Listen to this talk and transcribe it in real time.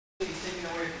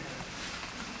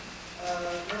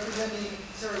Representing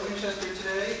Sarah Winchester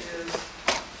today is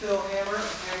Phil Hammer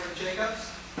of Hammer Jacobs.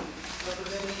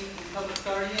 Representing the public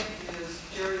guardian is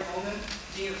Gerald Uelmen,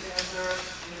 Dean of Santa Clara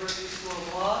University School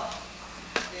of Law.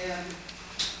 And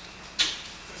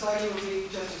presiding will be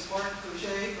Justice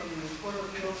Poche from the Court of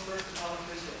Appeals, First Appellate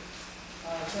District.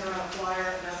 Sent around a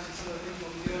flyer announcing some of the things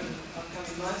we'll be doing in the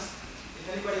upcoming months. If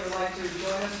anybody would like to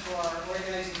join us for our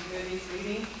organizing committee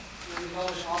meeting, we will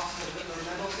be in offices of Victor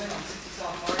Mendelson on 60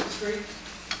 South Market Street.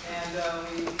 And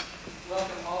we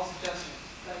welcome all suggestions.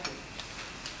 Thank you.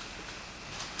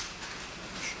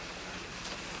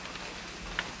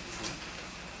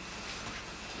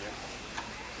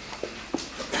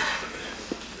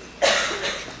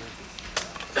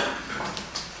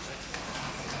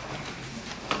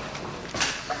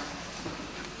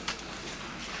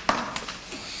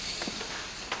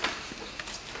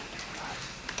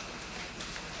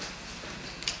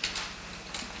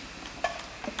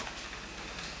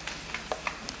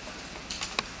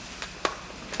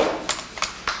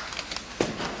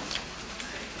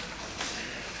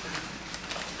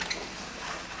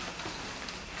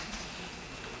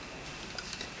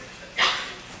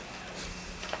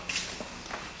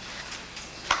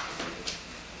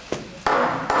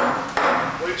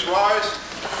 Rise.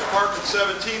 Department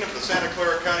 17 of the Santa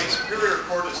Clara County Superior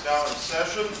Court is now in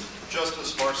session.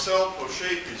 Justice Marcel,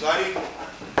 Poche, presiding.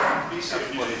 Be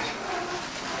seated, please.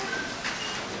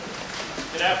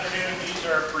 Good afternoon. These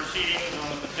are proceedings on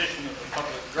the petition of the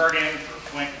public guardian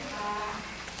for Winchester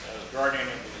as guardian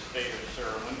of the estate of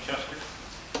Sarah Winchester.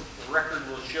 The record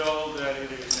will show that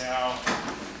it is now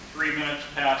 3 minutes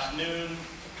past noon,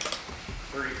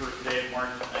 31st day of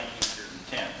March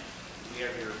 1910. We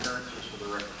have your appearances for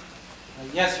the record.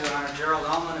 Yes, Your Honor. Gerald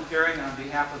Uelmen appearing on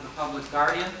behalf of the public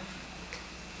guardian.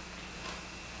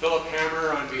 Philip Hammer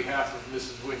on behalf of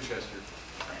Mrs. Winchester.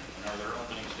 And are there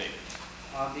opening statements?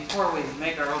 Before we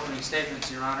make our opening statements,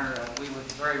 Your Honor, we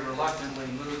would very reluctantly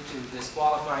move to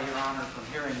disqualify Your Honor from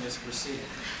hearing this proceeding.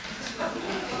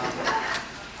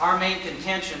 Our main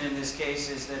contention in this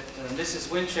case is that Mrs.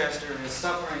 Winchester is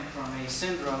suffering from a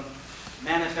syndrome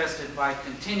manifested by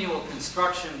continual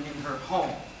construction in her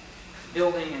home,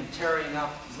 building and tearing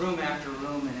up room after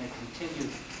room in a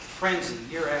continued frenzy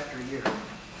year after year.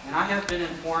 And I have been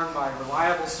informed by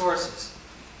reliable sources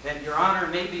that Your Honor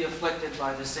may be afflicted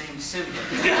by the same syndrome.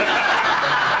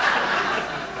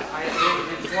 I have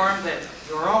been informed that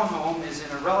your own home is in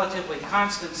a relatively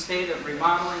constant state of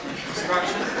remodeling and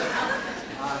construction,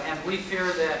 and we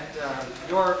fear that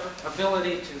your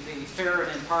ability to be fair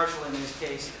and impartial in this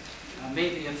case may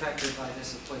be affected by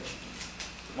this affliction.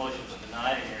 The motion is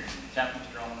denied, and your contempt,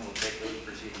 Mr. Uelmen, will take those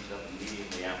proceedings up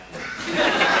immediately afterwards.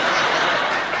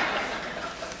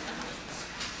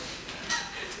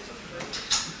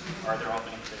 Are there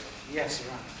opening statements? Yes,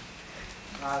 Your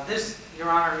Honor. This, Your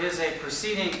Honor, is a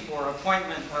proceeding for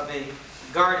appointment of a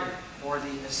guardian for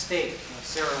the estate of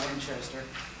Sarah Winchester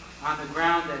on the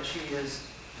ground that she is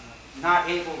not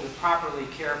able to properly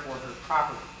care for her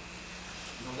property.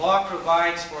 The law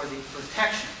provides for the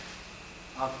protection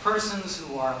of persons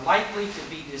who are likely to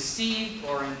be deceived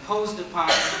or imposed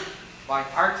upon by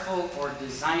artful or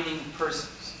designing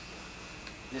persons.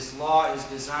 This law is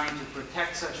designed to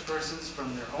protect such persons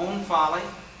from their own folly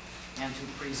and to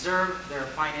preserve their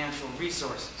financial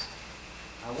resources.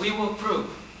 We will prove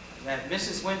that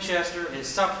Mrs. Winchester is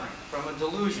suffering from a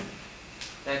delusion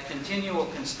that continual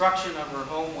construction of her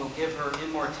home will give her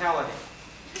immortality,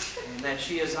 and that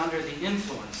she is under the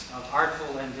influence of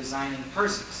artful and designing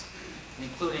persons,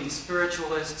 including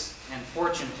spiritualists and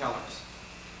fortune tellers.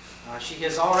 She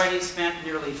has already spent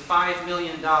nearly $5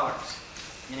 million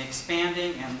in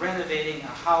expanding and renovating a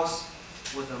house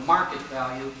with a market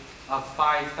value of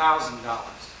 $5,000.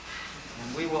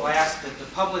 And we will ask that the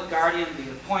public guardian be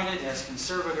appointed as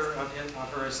conservator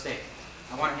of her estate.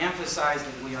 I want to emphasize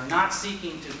that we are not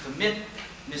seeking to commit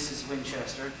Mrs.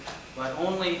 Winchester, but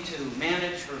only to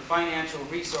manage her financial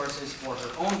resources for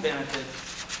her own benefit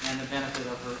and the benefit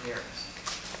of her heirs.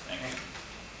 Thank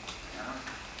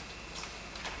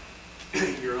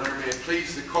you. Your Honor, may it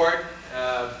please the court,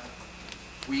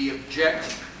 we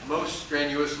object most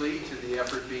strenuously to the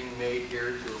effort being made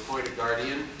here to appoint a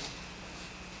guardian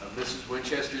of Mrs.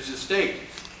 Winchester's estate.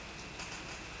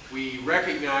 We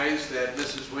recognize that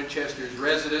Mrs. Winchester's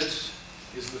residence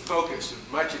is the focus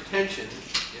of much attention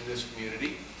in this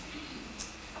community.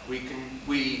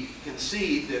 We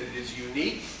concede that it is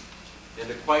unique and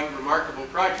a quite remarkable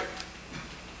project.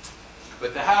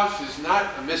 But the house is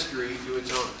not a mystery to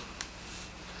its owner.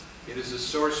 It is a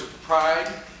source of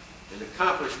pride and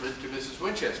accomplishment to Mrs.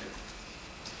 Winchester.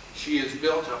 She has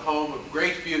built a home of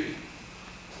great beauty.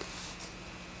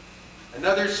 A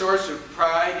Another source of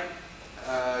pride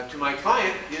to my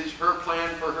client is her plan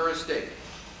for her estate.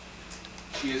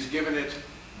 She has given it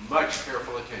much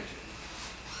careful attention.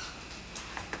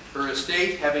 Her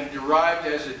estate, having derived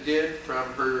as it did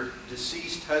from her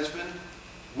deceased husband,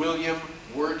 William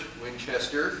Wirt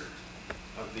Winchester,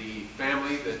 of the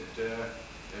family that,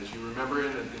 as you remember,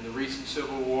 in the recent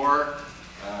Civil War,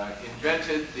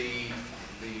 invented the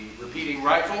repeating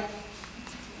rifle.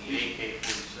 The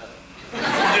AK-47.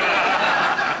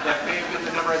 That may have been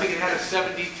the number. I think it had a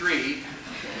 73.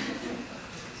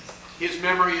 His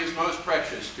memory is most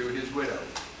precious to his widow.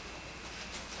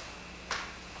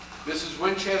 Mrs.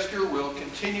 Winchester will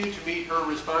continue to meet her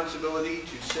responsibility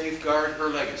to safeguard her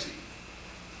legacy.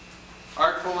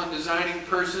 Artful and designing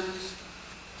persons,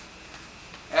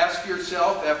 ask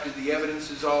yourself after the evidence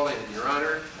is all in, Your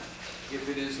Honor, if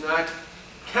it is not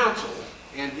counsel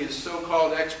and his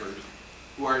so-called expert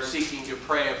who are seeking to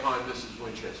prey upon Mrs.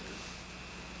 Winchester.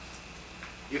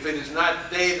 If it is not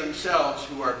they themselves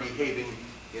who are behaving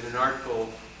in an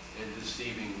artful and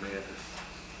deceiving manner.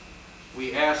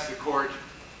 We ask the court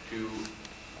to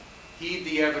heed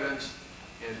the evidence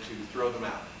and to throw them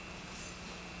out.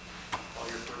 Call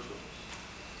your first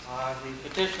witness. The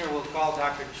petitioner will call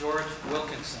Dr. George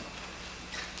Wilkinson.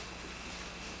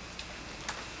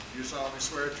 Do you solemnly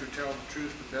swear to tell the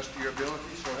truth to the best of your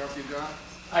ability, so help you God?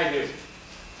 I do.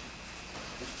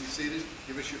 Please be seated.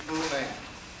 Give us your full name.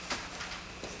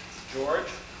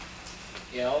 George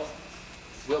L.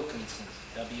 Wilkinson,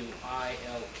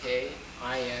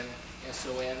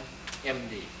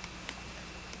 W-I-L-K-I-N-S-O-N-M-D.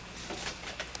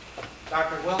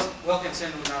 Dr.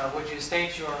 Wilkinson, would you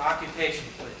state your occupation,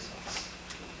 please?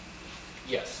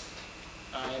 Yes.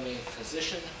 I am a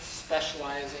physician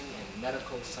specializing in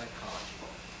medical psychology.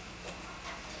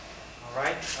 All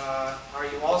right. Are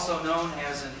you also known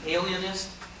as an alienist?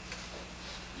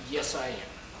 Yes, I am.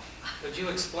 Could you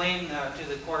explain to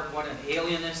the court what an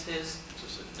alienist is? Is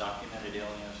this a documented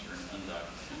alienist or an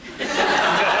undocumented?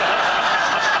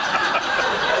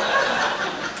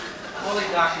 Fully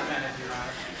documented, Your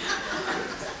Honor.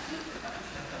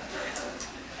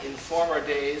 In former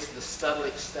days, the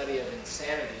study of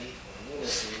insanity or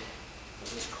lunacy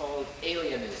was called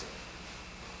alienism.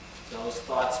 Those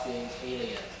thoughts being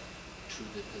alien to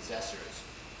the possessors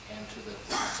and to the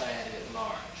society at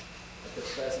large. At the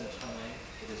present time,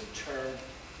 it is a term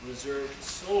reserved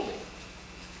solely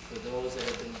for those that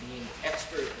have been deemed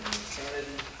expert in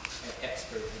insanity and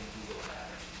expert in legal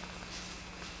matters.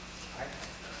 All right.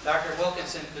 Dr.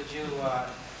 Wilkinson, could you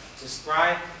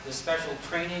describe the special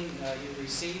training you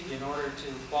received in order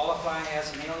to qualify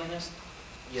as an alienist?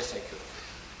 Yes, I could.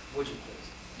 Would you please?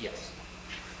 Yes.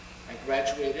 I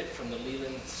graduated from the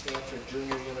Leland-Stanford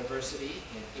Junior University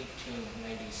in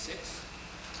 1896.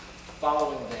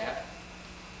 Following that,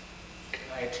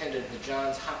 I attended the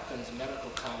Johns Hopkins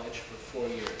Medical College for 4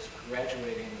 years,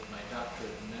 graduating with my doctorate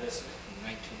of medicine in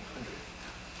 1900.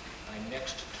 I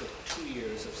next took 2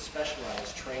 years of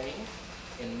specialized training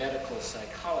in medical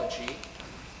psychology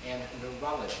and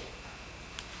neurology.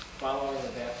 Following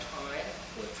that time,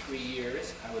 for 3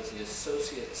 years, I was the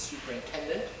associate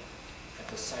superintendent at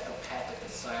the Psychopathic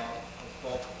Asylum of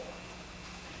Baltimore.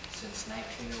 Since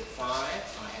 1905,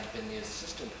 I have been the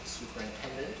assistant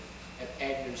superintendent at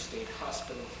Agnew State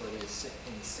Hospital for the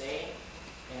Insane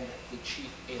and the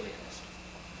chief alienist.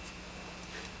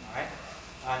 All right.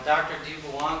 Doctor, do you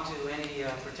belong to any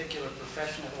particular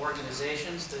professional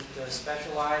organizations that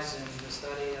specialize in the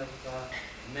study of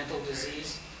mental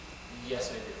disease?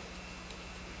 Yes, I do.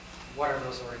 What are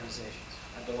those organizations?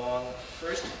 I belong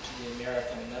first to the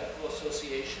American Medical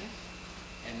Association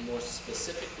and more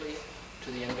specifically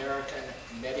to the American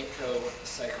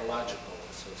Medico-Psychological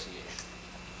Association.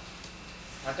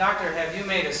 Now, doctor, have you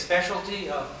made a specialty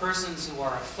of persons who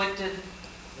are afflicted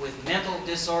with mental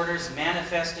disorders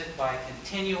manifested by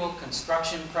continual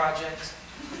construction projects?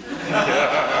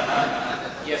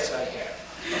 Yes, I have.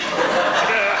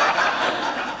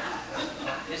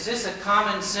 Is this a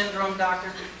common syndrome,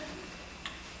 doctor?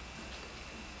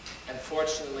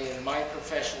 Unfortunately, in my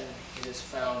profession, it is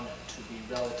found to be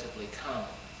relatively common.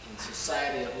 In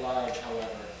society at large,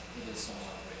 however, it is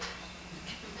somewhat rare.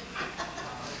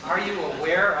 Are you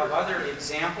aware of other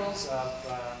examples of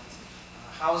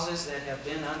houses that have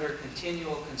been under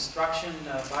continual construction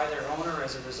by their owner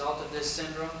as a result of this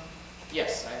syndrome?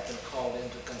 Yes, I have been called in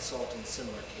to consult in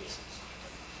similar cases.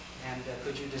 And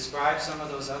could you describe some of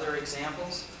those other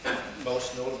examples?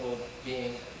 Most notable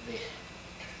being the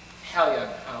Hallion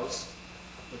House,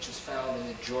 which is found in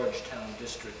the Georgetown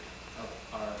district of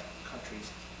our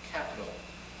country's capital.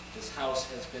 This house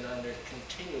has been under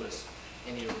continuous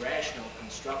and irrational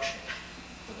construction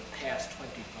for the past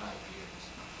 25 years.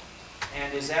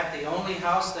 And is that the only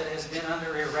house that has been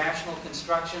under irrational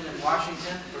construction in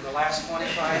Washington for the last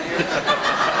 25 years?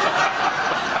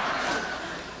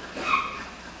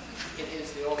 It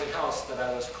is the only house that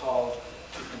I was called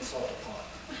to consult upon.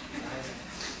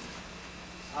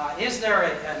 Is there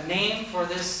a name for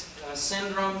this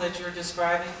syndrome that you're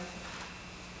describing?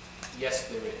 Yes,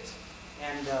 there is.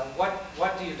 And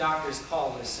what do you doctors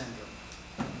call this syndrome?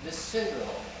 This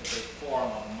syndrome is a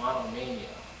form of monomania,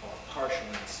 or partial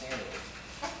insanity.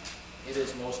 It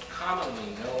is most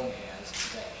commonly known as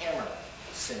the Hammer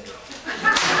syndrome.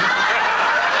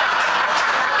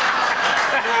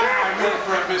 I move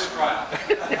for a mistrial.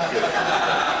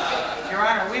 Your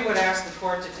Honor, we would ask the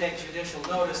court to take judicial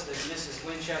notice that Mrs.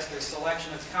 Winchester's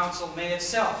selection of counsel may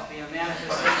itself be a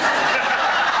manifestation of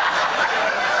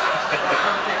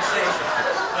her fixation.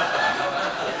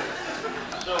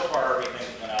 So far,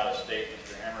 everything's been out of state,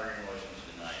 Mr. Hammer. Your motion's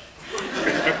denied.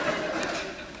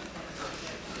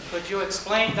 Could you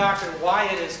explain, Doctor, why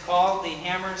it is called the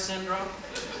Hammer syndrome?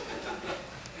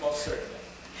 Most certainly.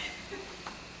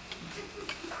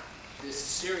 This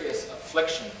serious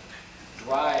affliction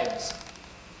drives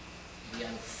the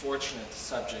unfortunate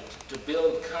subject to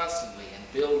build constantly and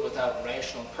build without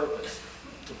rational purpose,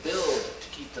 to build to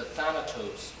keep the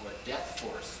thanatos, or death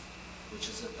force, which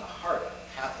is at the heart of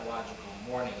pathological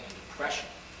mourning and depression,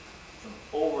 from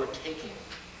overtaking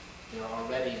their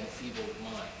already enfeebled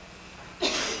mind.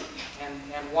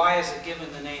 And why is it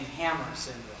given the name Hammer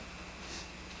syndrome?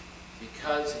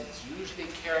 Because it's usually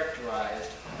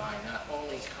characterized by not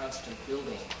only constant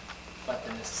building, but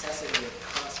the necessity of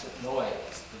constant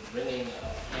noise, the ringing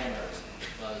of hammers and the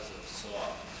buzz of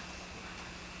saws.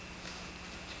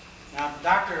 Now,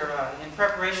 Doctor, in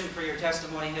preparation for your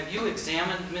testimony, have you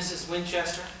examined Mrs.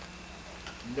 Winchester?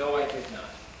 No, I did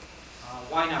not.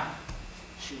 Why not?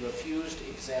 She refused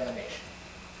examination.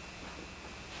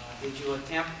 Did you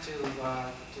attempt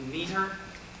to meet her?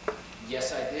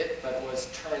 Yes, I did, but was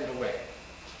turned away.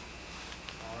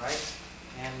 All right.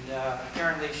 And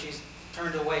apparently she's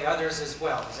turned away others as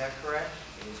well. Is that correct?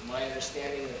 It was my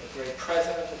understanding that the very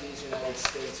President of these United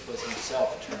States was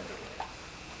himself turned away.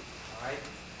 All right.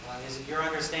 Is it your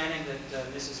understanding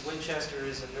that Mrs. Winchester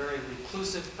is a very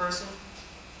reclusive person?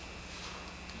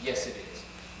 Yes, it is.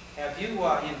 Have you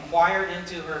inquired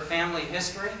into her family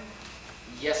history?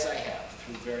 Yes, I have,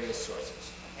 through various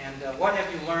sources. And what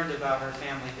have you learned about her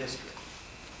family history?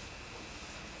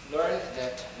 Learned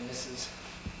that Mrs.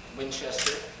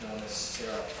 Winchester, known as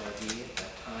Sarah Pardee at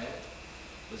that time,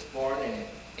 was born in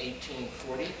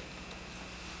 1840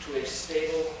 to a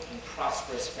stable and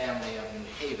prosperous family of New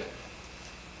Haven.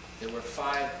 There were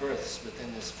 5 births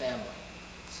within this family.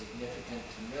 Significant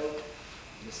to note,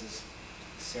 Mrs.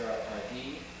 Sarah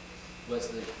Pardee was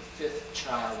the 5th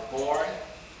child born,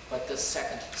 but the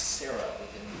 2nd Sarah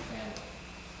within the family.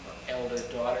 Her elder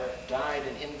daughter died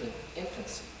in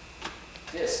infancy.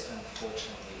 This,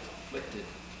 unfortunately, afflicted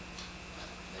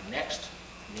the next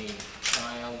named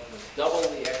child with double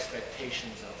the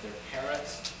expectations of their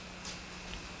parents,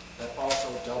 but also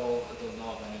double the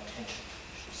love and attention.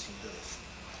 She seemed to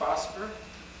prosper,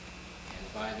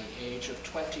 and by the age of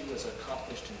 20 was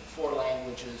accomplished in 4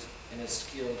 languages and a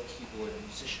skilled keyboard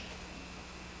musician.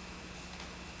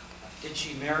 Did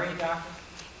she marry, Doctor?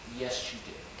 Yes, she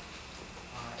did.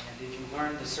 And did you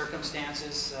learn the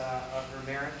circumstances of her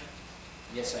marriage?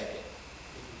 Yes, I did.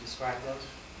 Could you describe those?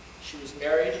 She was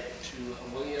married to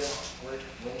William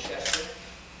Winchester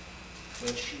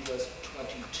when she was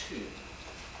 22.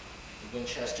 The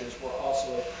Winchesters were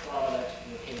also a prominent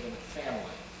New Haven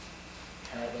family.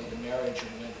 Apparently the marriage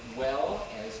went well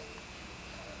as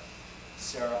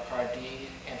Sarah Pardee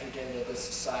entered into the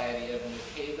society of New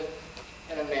Haven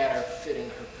in a manner fitting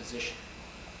her position.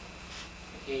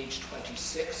 At age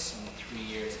 26, some 3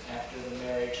 years after the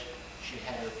marriage, she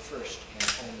had her first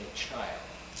and only child.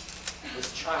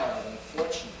 This child,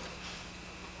 unfortunately,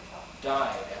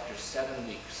 died after 7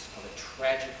 weeks of a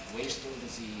tragic wasting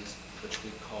disease which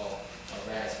we call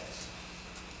marasmus.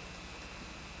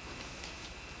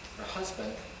 Her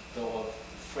husband, though of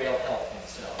frail health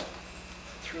himself,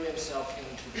 threw himself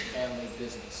into the family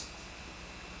business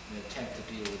in an attempt to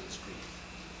deal with his grief.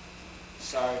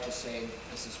 Sorry to say,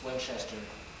 Mrs. Winchester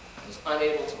was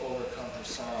unable to overcome her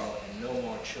sorrow, and no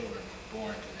more children were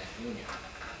born to that union.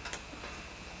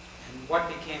 And what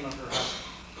became of her husband?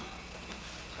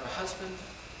 Her husband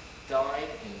died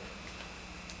in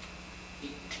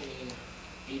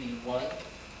 1881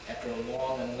 after a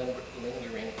long and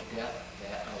lingering death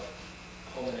of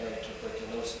pulmonary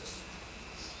tuberculosis.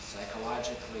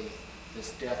 Psychologically,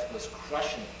 this death was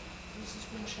crushing Mrs.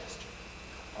 Winchester,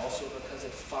 also because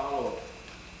it followed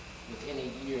within a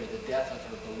year, the death of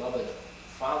her beloved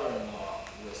father-in-law,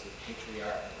 who was the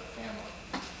patriarch of the family.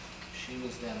 She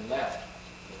was then left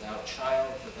without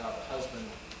child, without husband,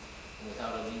 and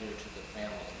without a leader to the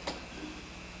family.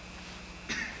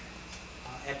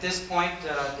 At this point,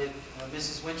 did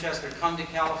Mrs. Winchester come to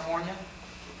California?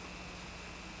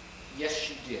 Yes,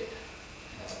 she did.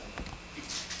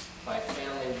 By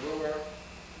family rumor,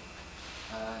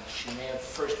 she may have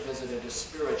first visited a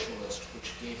spiritualist,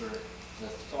 which gave her the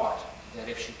thought that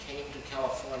if she came to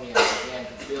California and began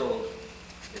to build,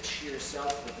 that she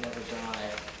herself would never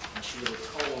die, and she would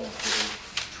atone for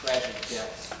the tragic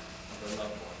deaths of her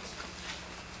loved ones.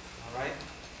 All right.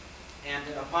 And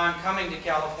upon coming to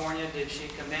California, did she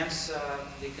commence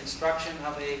the construction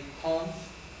of a home?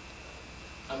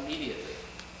 Immediately.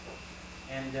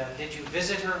 And did you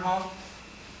visit her home?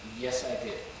 Yes, I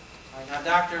did. All right, now,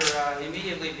 Doctor,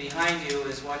 immediately behind you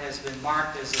is what has been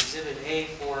marked as Exhibit A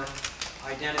for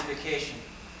identification,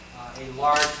 a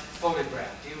large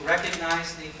photograph. Do you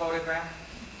recognize the photograph?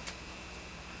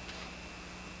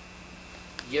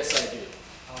 Yes, I do.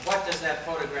 What does that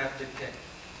photograph depict?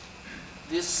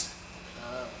 This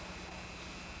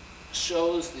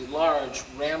shows the large,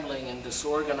 rambling, and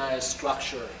disorganized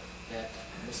structure that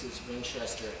Mrs.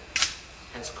 Winchester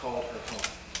has called her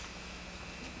home.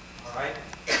 All right.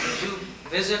 Did you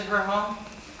visit her home?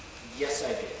 Yes, I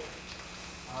did.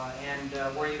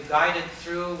 And were you guided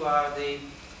through the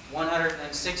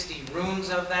 160 rooms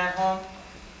of that home?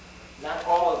 Not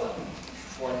all of them,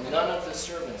 for none of the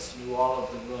servants knew all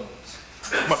of the rooms.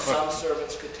 Some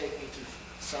servants could take me to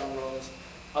some rooms,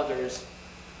 others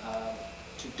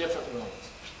to different rooms.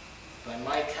 By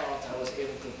my count, I was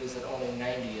able to visit only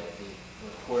 90 of the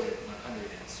reported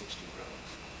 160 rooms.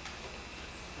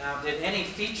 Now, did any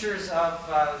features of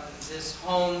this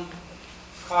home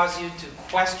cause you to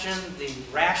question the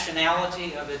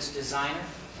rationality of its designer?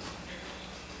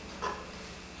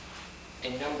 A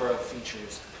number of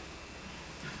features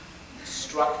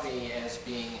struck me as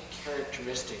being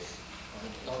characteristic of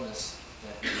an illness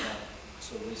that we have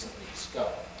so recently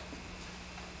discovered.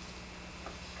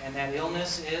 And that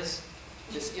illness is?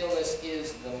 This illness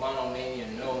is the monomania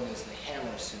known as the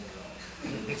Hammer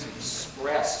syndrome. It is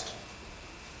expressed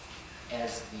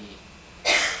as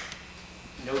the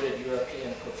noted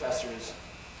European professors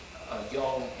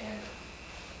Jung and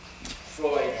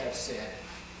Freud have said,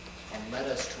 and led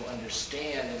us to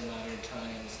understand in modern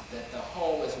times that the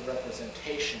home is a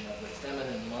representation of the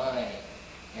feminine mind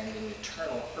and the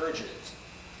maternal urges.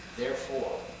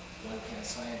 Therefore, one can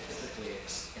scientifically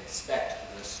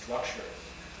inspect the structure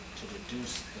to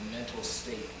deduce the mental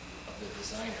state of the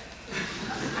designer.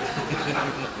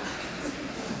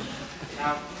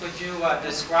 Now, could you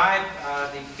describe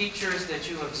the features that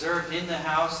you observed in the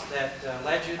house that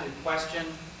led you to question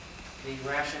the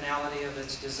rationality of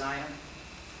its designer?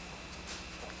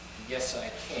 Yes,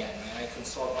 I can. May I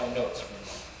consult my notes for a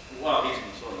moment? While he's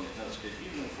consulting his notes, could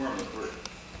you inform the court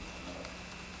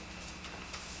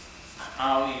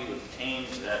how you obtained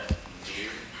that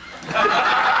beard?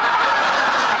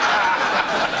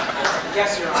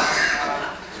 Yes, Your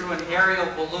Honor. Through an aerial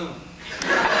balloon.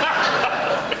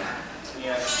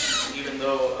 Yes, even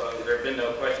though there have been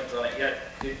no questions on it yet,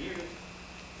 could you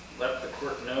let the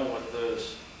court know what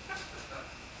those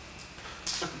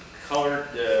colored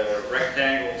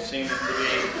rectangles seem to be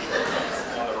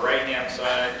on the right-hand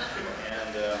side?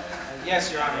 And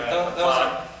Yes, Your Honor.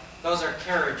 Those are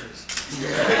carriages.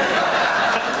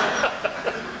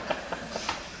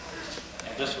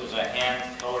 And this was a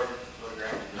hand-colored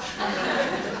photograph?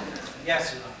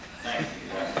 Yes, Your Honor. Thank you.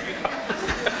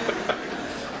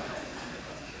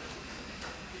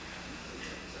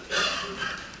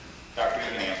 Doctor, you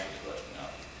can answer this question now.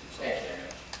 Thank you.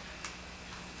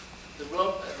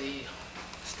 The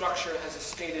structure has a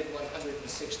stated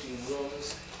 160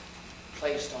 rooms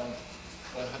placed on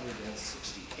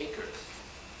 160 acres.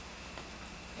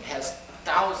 It has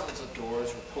thousands of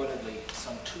doors, reportedly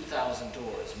some 2,000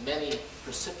 doors, many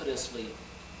precipitously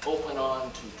open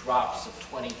on to drops of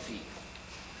 20 feet.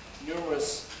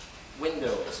 Numerous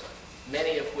windows,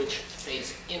 many of which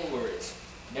face inwards,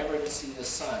 never to see the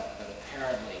sun, but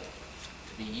apparently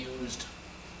to be used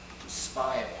to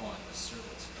spy upon the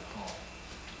servants of the home.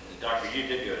 Doctor, you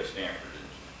did go to Stanford,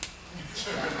 didn't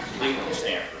you? Legal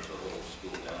Stanford's a little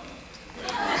school down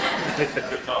there.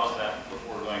 Could you tell us that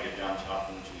before going to Johns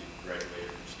Hopkins, you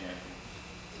graduated from Stanford?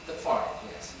 The farm,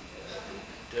 yes.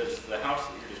 Does the house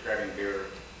that you're describing bear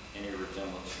any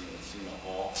resemblance to the Encina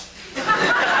Hall?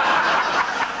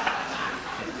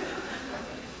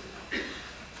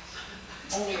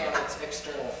 Only on its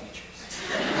external features.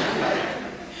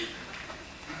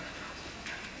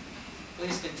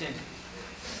 Please continue.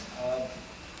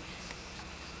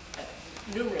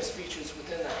 Numerous features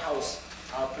within the house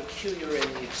are peculiar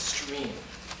in the extreme.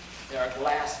 There are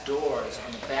glass doors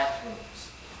on the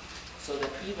bathrooms, so that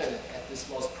even at this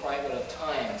most private of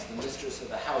times, the mistress of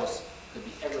the house could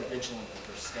be ever vigilant of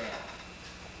her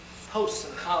staff. Posts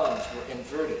and columns were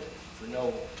inverted for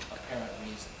no apparent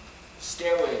reason.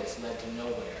 Stairways led to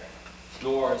nowhere.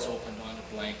 Doors opened onto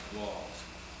blank walls.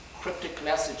 Cryptic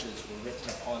messages were written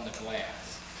upon the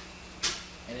glass.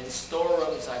 And in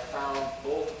storerooms I found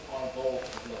bolt upon bolt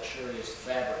of luxurious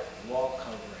fabric, wall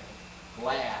covering,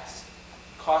 glass,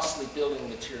 costly building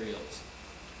materials,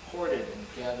 hoarded and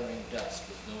gathering dust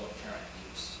with no apparent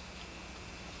use.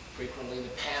 Frequently the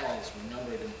panels were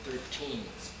numbered in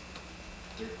 13s,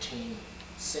 13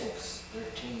 sinks,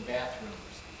 13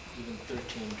 bathrooms, even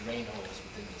 13 drain holes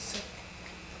within the sink.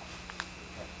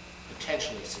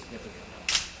 Potentially significant.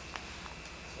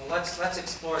 Well, let's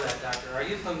explore that, Doctor. Are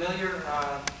you familiar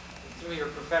through your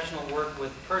professional work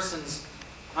with persons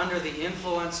under the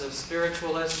influence of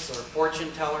spiritualists or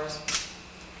fortune tellers?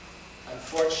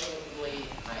 Unfortunately,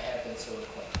 I have been so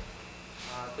acquainted.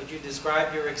 Could you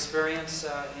describe your experience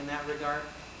in that regard?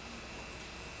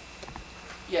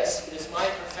 Yes, it is my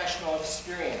professional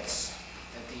experience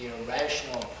that the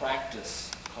irrational practice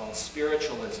called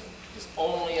spiritualism is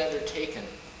only undertaken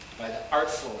by the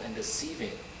artful and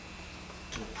deceiving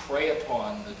to prey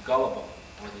upon the gullible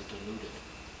or the deluded.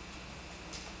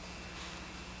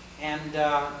 And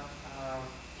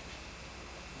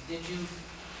did you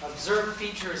observe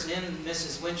features in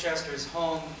Mrs. Winchester's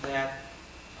home that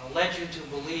led you to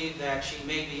believe that she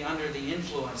may be under the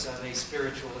influence of a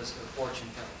spiritualist or fortune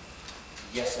teller?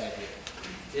 Yes, I did.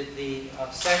 Did the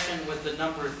obsession with the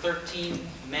number 13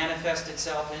 manifest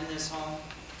itself in this home?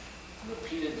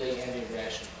 Repeatedly and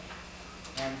irrationally.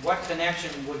 And what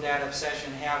connection would that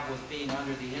obsession have with being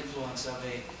under the influence of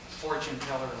a fortune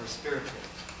teller or spiritualist?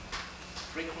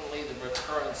 Frequently, the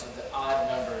recurrence of the odd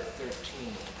number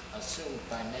 13, assumed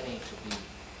by many to be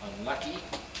unlucky,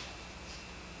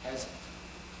 has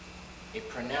a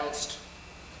pronounced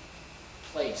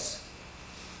place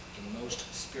in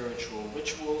most spiritual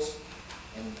rituals,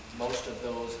 and most of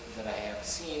those that I have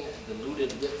seen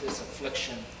deluded with this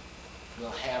affliction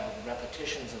will have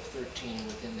repetitions of 13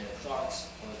 within their thoughts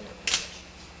or their prayers.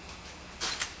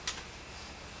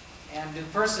 And do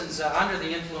persons under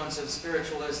the influence of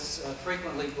spiritualists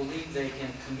frequently believe they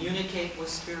can communicate with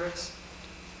spirits?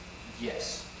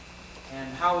 Yes.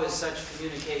 And how is such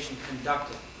communication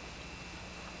conducted?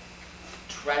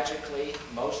 Tragically,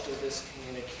 most of this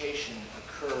communication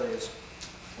occurs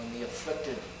when the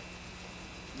afflicted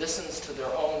listens to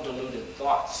their own deluded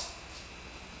thoughts.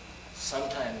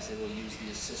 Sometimes they will use the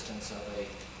assistance of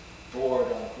a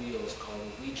board on wheels called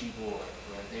a Ouija board,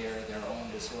 where their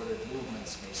own disordered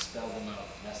movements may spell them out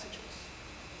messages.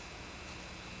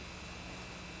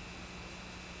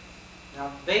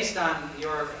 Now, based on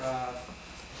your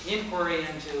inquiry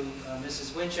into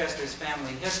Mrs. Winchester's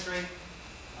family history,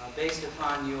 based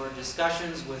upon your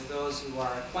discussions with those who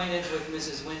are acquainted with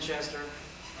Mrs. Winchester,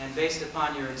 and based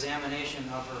upon your examination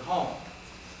of her home,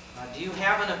 do you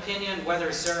have an opinion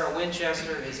whether Sarah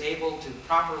Winchester is able to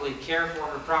properly care for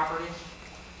her property?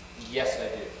 Yes,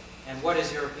 I do. And what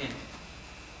is your opinion?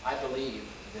 I believe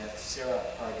that Sarah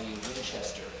Pardee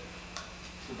Winchester,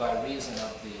 who by reason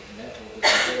of the mental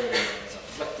disability that has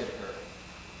afflicted her,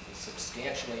 is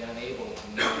substantially unable to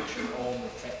manage her own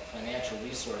financial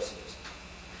resources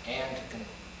and can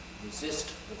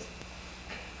resist the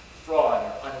fraud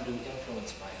or undue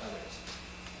influence by others.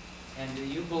 And do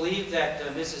you believe that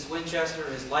Mrs. Winchester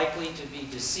is likely to be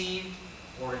deceived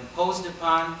or imposed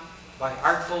upon by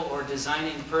artful or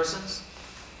designing persons?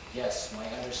 Yes, my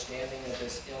understanding of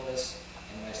this illness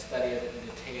and my study of it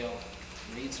in detail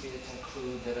leads me to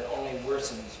conclude that it only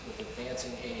worsens with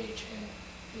advancing age and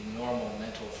the normal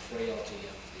mental frailty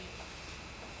of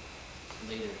the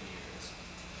later years.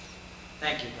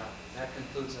 Thank you, Doctor. That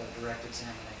concludes our direct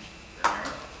examination.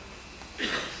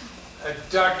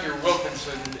 Dr.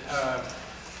 Wilkinson,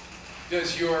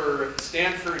 does your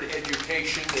Stanford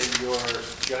education and your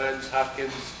Johns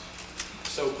Hopkins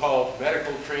so-called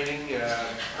medical training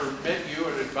permit you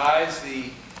and advise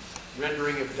the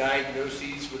rendering of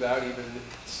diagnoses without even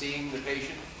seeing the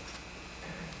patient?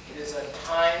 It is at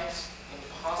times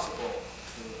impossible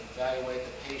to evaluate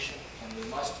the patient, and we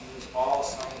must use all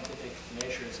scientific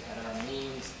measures at our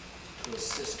means to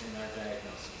assist in our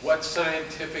diagnosis. What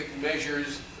scientific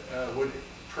measures would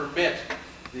permit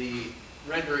the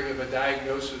rendering of a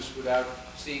diagnosis without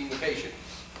seeing the patient?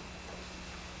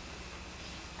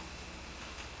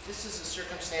 This is a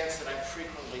circumstance that I'm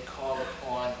frequently called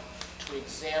upon to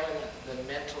examine the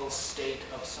mental state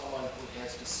of someone who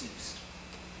has deceased.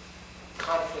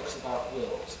 Conflicts about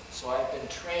wills. So I've been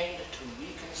trained to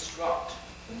reconstruct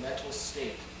the mental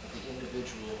state of the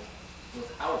individual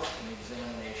without an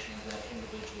examination of that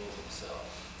individual themselves.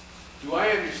 Do I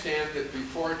understand that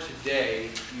before today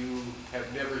you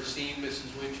have never seen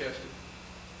Mrs. Winchester?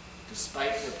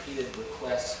 Despite repeated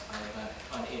requests, I have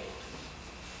been unable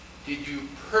to. Did you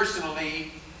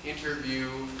personally interview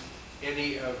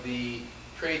any of the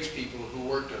tradespeople who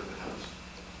worked on the house?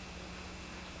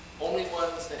 Only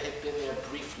ones that had been there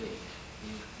briefly.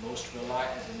 The most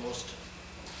reliable, the most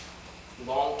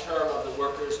long-term of the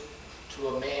workers, to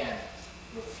a man,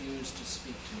 refused to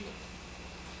speak to me.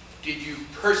 Did you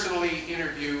personally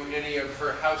interview any of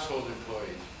her household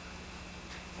employees?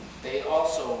 They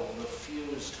also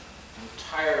refused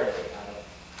entirely out of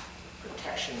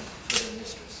protection for their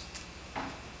mistress.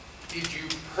 Did you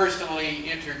personally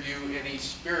interview any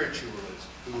spiritualists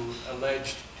who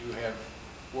alleged to have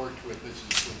worked with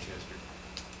Mrs. Winchester?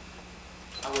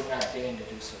 I would not deign to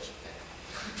do such a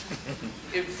thing.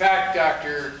 In fact,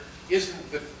 Doctor,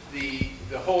 isn't the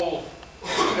whole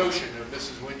notion of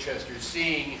Mrs. Winchester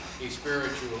seeing a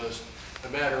spiritualist a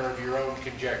matter of your own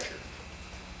conjecture?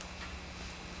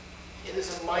 It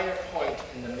is a minor point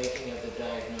in the making of the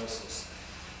diagnosis.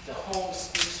 The home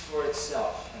speaks for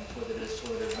itself and for the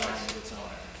disordered mind of its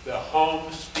owner. The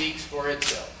home speaks for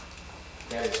itself.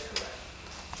 That is correct.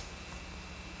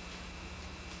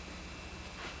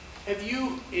 Have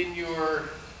you, in your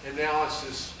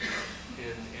analysis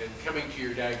and coming to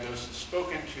your diagnosis,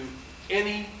 spoken to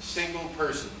any single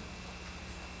person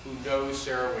who knows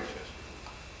Sarah Winchester?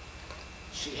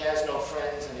 She has no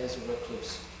friends and is a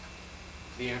recluse.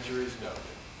 The answer is no.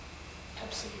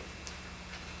 Absolutely.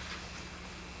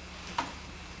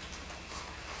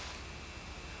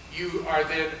 You are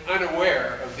then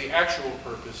unaware of the actual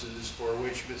purposes for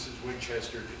which Mrs.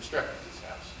 Winchester constructed this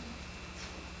house.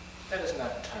 That is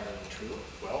not entirely true.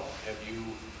 Well,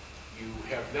 you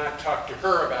have not talked to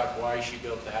her about why she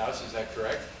built the house, is that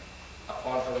correct?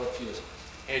 Upon her refusal.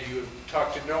 And you have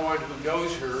talked to no one who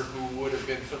knows her who would have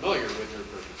been familiar with her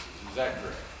purposes, is that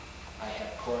correct? I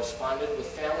have corresponded with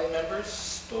family members,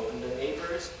 spoken to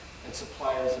neighbors, and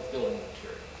suppliers of building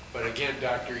material. But again,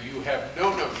 Doctor, you have no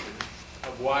notion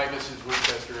of why Mrs.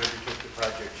 Winchester undertook the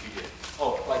project she did.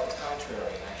 Oh, quite the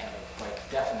contrary. I have a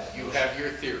quite definite You notion. have your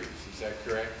theories, is that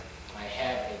correct? I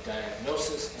have a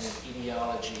diagnosis and an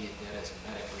etiology that is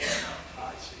medically sound.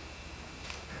 I see.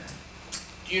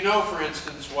 Do you know, for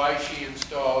instance, why she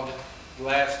installed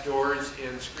glass doors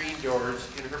and screen doors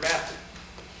in her bathroom?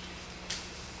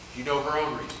 Do you know her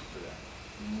own reason for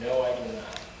that? No, I do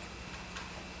not.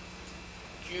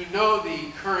 Do you know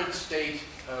the current state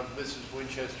of Mrs.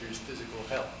 Winchester's physical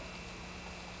health?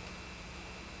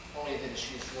 Only that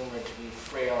she's rumored to be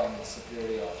frail and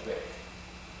severely arthritic.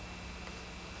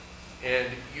 And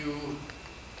you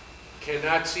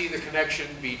cannot see the connection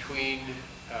between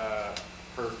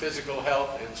her physical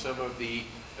health and some of the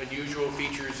unusual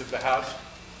features of the house?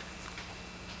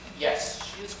 Yes,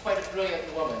 she is quite a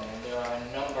brilliant woman, and there are a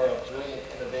number of brilliant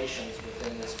innovations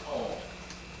within this home.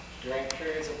 During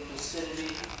periods of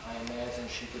lucidity, I imagine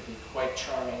she could be quite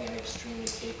charming and extremely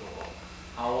capable.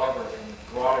 However, in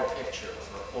the broader picture of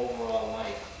her overall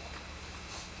life,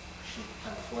 she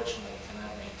unfortunately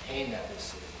cannot maintain that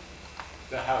lucidity.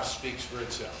 The house speaks for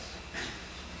itself.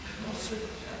 No certainty.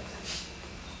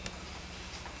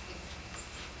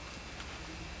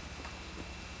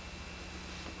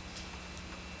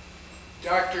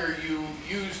 Doctor, you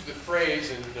use the phrase,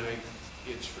 and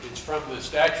it's from the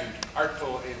statute,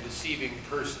 artful and deceiving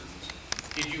persons.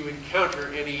 Did you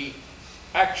encounter any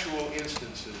actual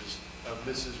instances of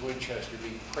Mrs. Winchester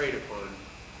being preyed upon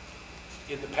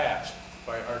in the past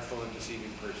by artful and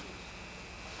deceiving persons?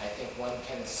 I think one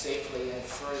can safely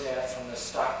infer that from the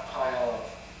stockpile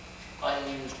of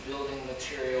unused building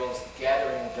materials,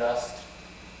 gathering dust,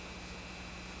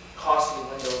 costly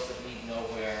windows that lead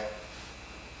nowhere,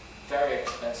 very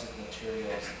expensive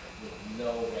materials with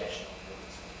no rational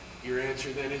purpose. Your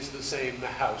answer then is the same. The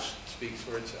house speaks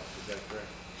for itself. Is that correct?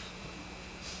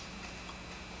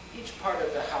 Each part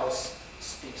of the house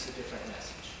speaks a different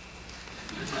message.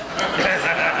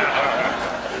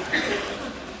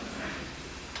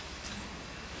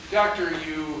 Doctor,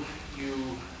 you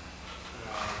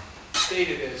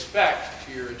stated as fact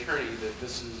to your attorney that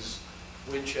Mrs.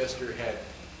 Winchester had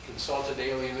consulted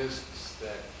alienists,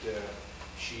 that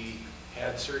she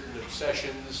had certain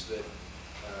obsessions, that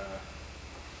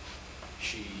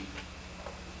she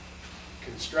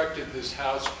constructed this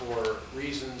house for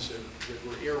reasons that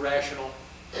were irrational.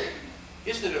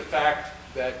 Isn't it a fact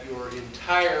that your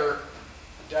entire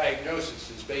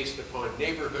diagnosis is based upon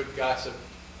neighborhood gossip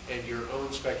and your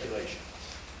own speculation?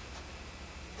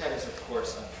 That is, of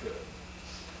course, untrue.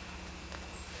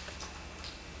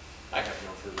 I have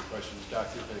no further questions,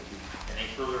 Doctor. Thank you. Any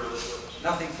further of this witness?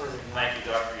 Nothing further. Thank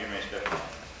you, Doctor. You may step down.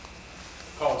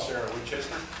 Call Sarah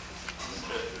Winchester.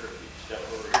 Winchester, if you step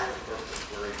over here, the clerk will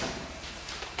swear you.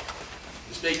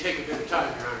 This may take a bit of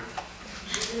time, Your Honor.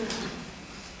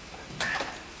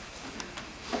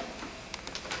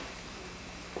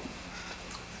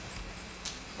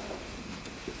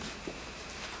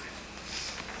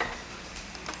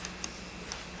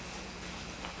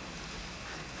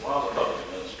 While the public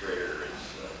administrator is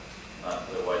not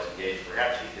otherwise engaged,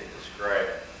 perhaps he could describe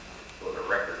for the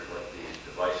record what these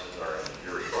devices are in the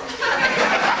jury room.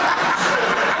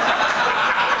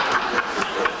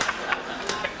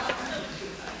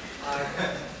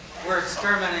 We're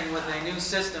experimenting with a new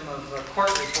system of court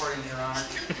reporting, Your Honor.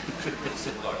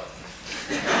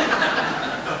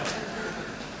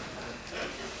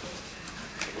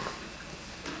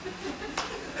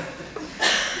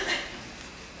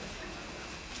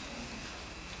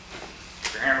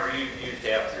 Mr. Hammer, you've used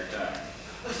half your time.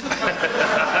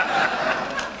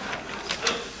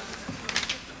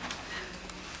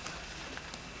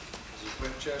 Mrs.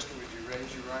 Winchester, would you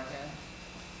raise your right hand?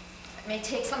 It may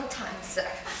take some time, sir.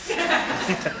 You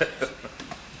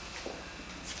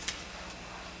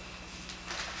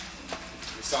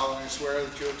solemnly swear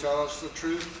that you will tell us the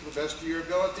truth to the best of your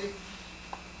ability?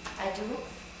 I do.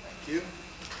 Thank you.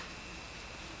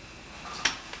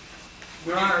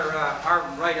 Your Honor, our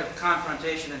right of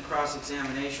confrontation and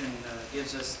cross-examination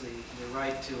gives us the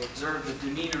right to observe the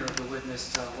demeanor of the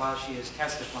witness while she is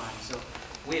testifying. So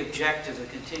we object to the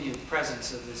continued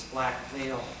presence of this black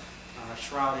veil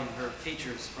shrouding her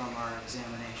features from our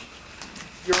examination.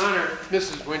 Your Honor,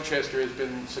 Mrs. Winchester has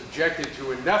been subjected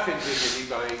to enough indignity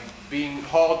by being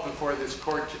hauled before this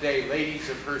court today. Ladies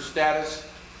of her status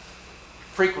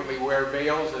frequently wear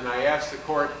veils, and I ask the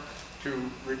court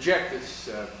to reject this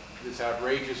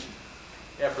outrageous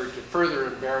effort to further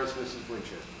embarrass Mrs.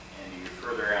 Winchester. And you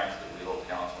further ask that we hold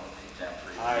counsel in contempt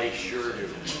for I sure do.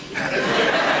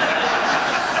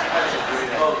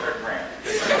 Both are granted.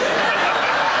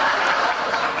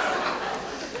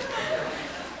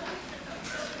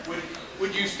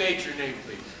 Would you state your name,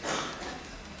 please?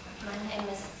 My name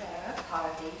is Sarah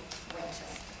Hardy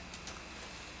Winchester.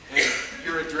 And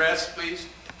your address, please?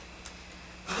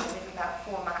 I live about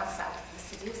 4 miles south of the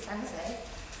city of San Jose,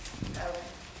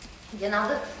 in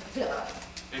another villa.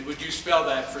 And would you spell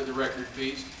that for the record,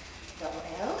 please?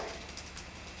 L-L-A-N-A-D-A.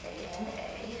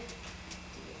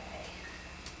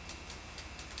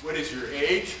 What is your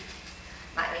age?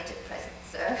 My age at present,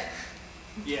 sir,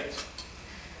 Yes.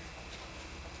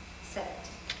 70.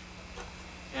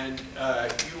 And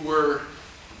you were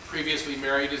previously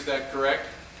married, is that correct?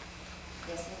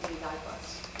 Yes, indeed, I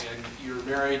was. And your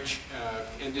marriage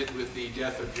ended with the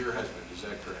death of your husband, is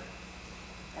that correct?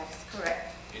 That is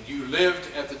correct. And you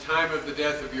lived at the time of the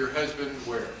death of your husband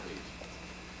where,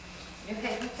 please? New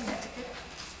Haven, Connecticut.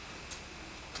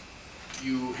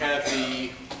 You had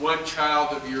the one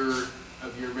child of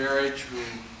your marriage who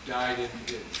died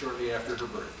shortly after her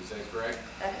birth, is that correct?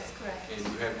 That is correct. And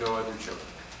you have no other children.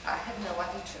 I have no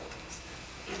other children.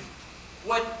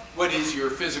 What is your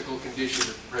physical condition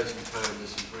at the present time,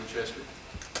 Mrs. Winchester?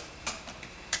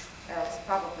 It's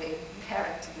probably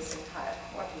apparent to this entire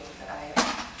courtroom that I am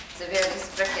severely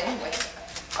stricken with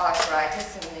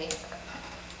arthritis in the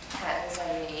hands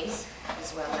and knees,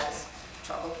 as well as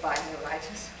troubled by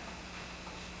neuritis.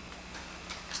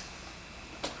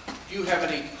 Do you have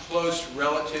any close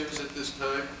relatives at this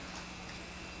time?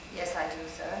 Yes, I do,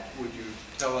 sir. Would you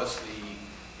tell us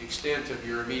the extent of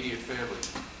your immediate family?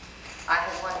 I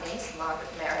have one niece,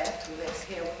 Margaret Marriott, who lives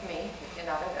here with me in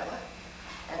another villa,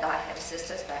 and I have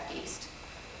sisters back east.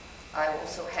 I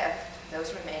also have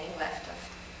those remaining left of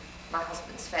my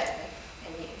husband's family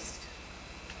in the east.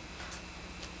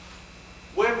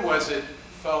 When was it?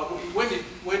 When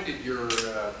did your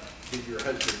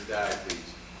husband die,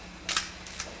 please?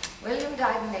 William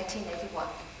died in 1881.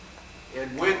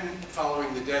 And when,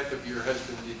 following the death of your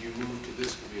husband, did you move to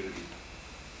this community?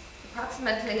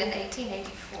 Approximately in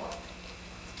 1884.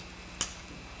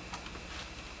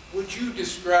 Would you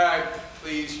describe,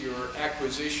 please, your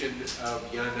acquisition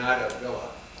of Yanada Villa?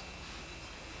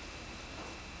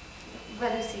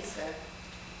 Well, you see, sir,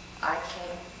 I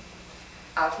came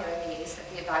out here in the east at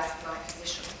the advice of my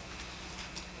physician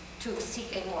to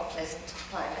seek a more pleasant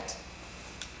climate.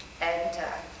 And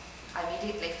I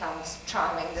immediately found this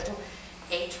charming little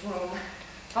 8-room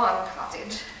farm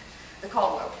cottage, the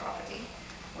Caldwell property,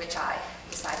 which I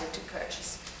decided to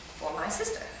purchase for my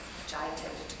sister, which I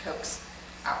intended to coax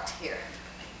out here.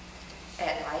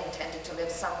 And I intended to live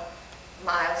some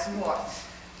miles north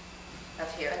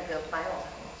of here and build my own home.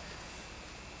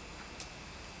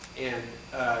 And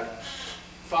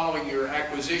following your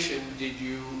acquisition, did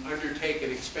you undertake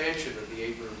an expansion of the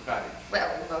 8-room cottage? Well,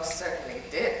 we most certainly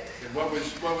did. And what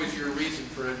was your reason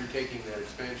for undertaking that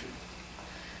expansion?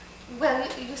 Well,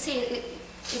 you see,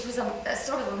 it was a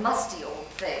sort of a musty old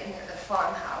thing, a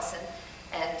farmhouse,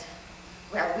 and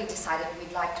well, we decided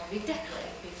we'd like to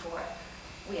redecorate before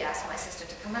we asked my sister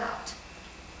to come out.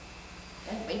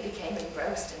 And we became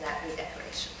engrossed in that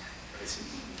redecoration. I see.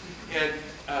 And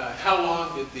how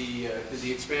long did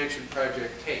the expansion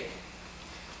project take?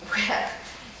 Well,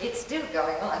 it's still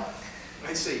going on.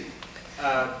 I see.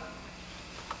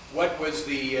 What was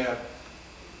the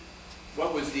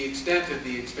extent of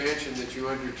the expansion that you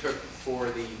undertook for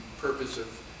the purpose of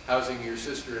housing your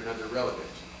sister and other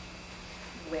relatives?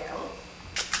 Well,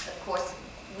 of course,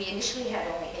 we initially had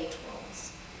only 8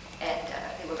 rooms, and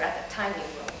they were rather tiny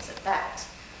rooms at that.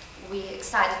 We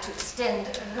decided to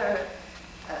extend her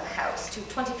house to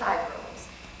 25 rooms,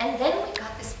 and then we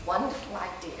got this wonderful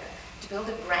idea to build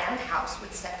a grand house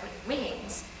with separate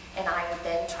wings, and I would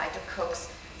then try to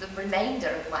coax the remainder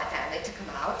of my family to come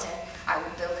out, and I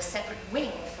would build a separate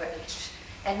wing for each,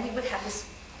 and we would have this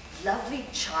lovely,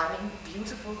 charming,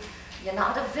 beautiful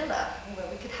Yanada villa where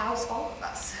we could house all of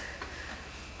us.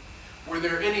 Were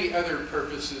there any other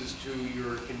purposes to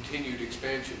your continued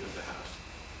expansion of the house?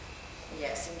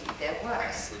 Yes, indeed, there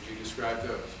was. Would you describe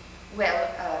those?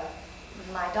 Well,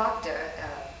 my doctor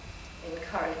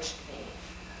encouraged me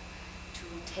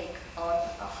to take on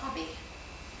a hobby.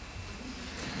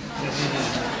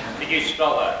 Did you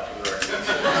spell that for the record?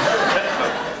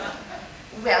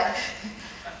 Well,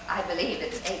 I believe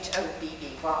it's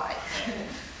H-O-B-B-Y.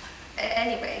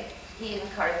 Anyway, he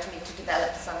encouraged me to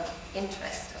develop some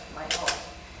interest of my own,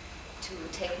 to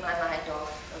take my mind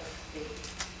off of the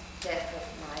death of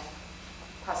my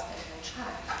husband and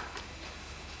child.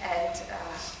 And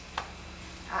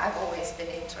I've always been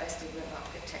interested in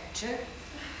architecture,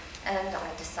 and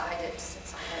I decided,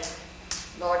 since I had,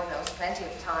 Lord knows, plenty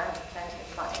of time and plenty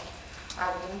of money,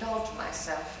 I would indulge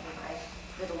myself in my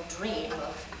little dream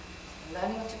of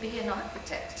learning to be an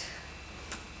architect.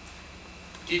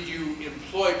 Did you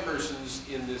employ other persons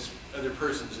in this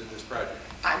project?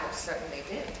 I most certainly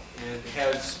did. And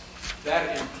has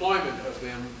that employment of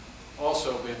them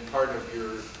also been part of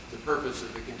the purpose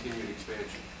of the continued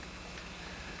expansion?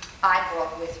 I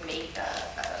brought with me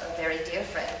a very dear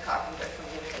friend, a carpenter from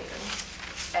New Haven,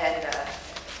 and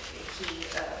he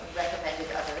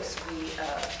recommended others.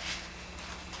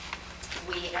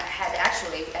 We had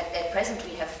actually, at present,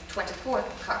 we have 24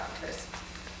 carpenters.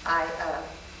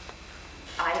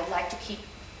 I like to keep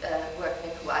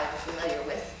workmen who I'm familiar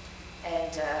with,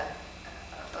 and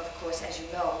of course, as you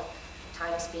know,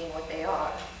 times being what they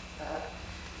are,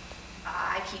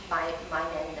 I keep my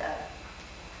men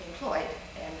employed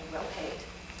and well paid.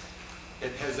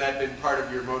 And has that been part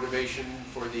of your motivation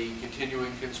for the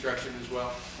continuing construction as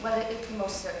well? Well, it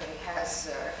most certainly has,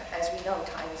 sir. As we know,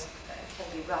 times can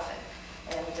be rough,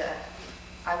 and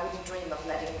I wouldn't dream of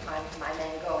letting my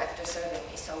men go after serving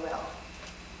me so well.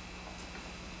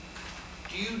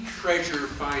 Do you treasure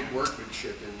fine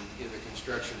workmanship in the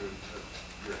construction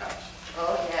of your house?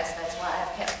 Oh, yes, that's why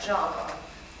I've kept John on.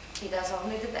 He does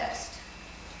only the best.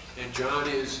 And John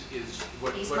is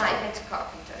what? He's my head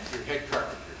carpenter. Your head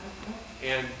carpenter. Mm-hmm.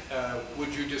 And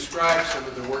would you describe some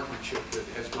of the workmanship that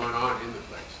has gone on in the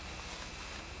place?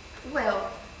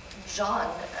 Well, John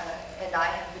and I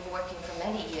have been working for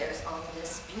many years on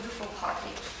this beautiful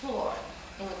parquet floor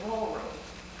in the ballroom.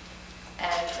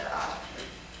 And,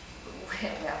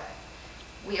 well,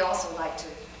 we also like to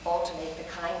alternate the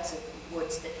kinds of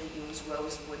woods that we use,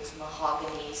 rosewoods,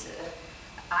 mahoganies.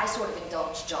 I sort of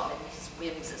indulge John in his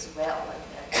whims as well,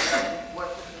 and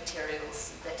work with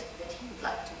materials that he would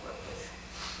like to work with.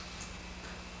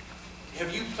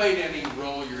 Have you played any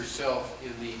role yourself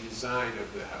in the design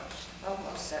of the house? Oh,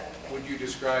 most certainly. Would you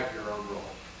describe your own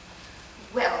role?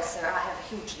 Well, sir, I have a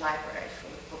huge library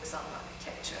full of books on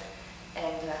architecture,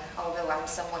 and although I'm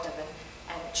somewhat of an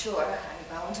amateur, I'm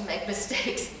bound to make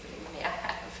mistakes, and believe me, I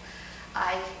have.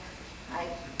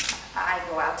 I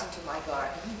go out into my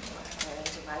garden or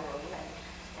into my room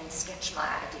and sketch my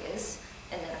ideas,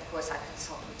 and then of course I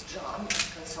consult with John,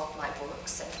 consult my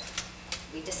books, and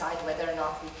we decide whether or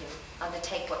not we can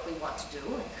undertake what we want to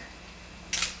do.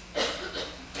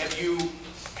 Have you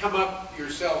come up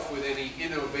yourself with any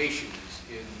innovations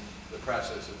in the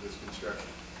process of this construction?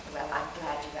 Well, I'm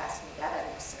glad you asked me that.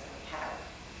 I most certainly have.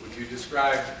 Would you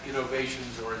describe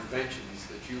innovations or inventions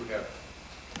that you have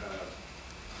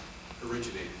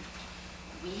originated?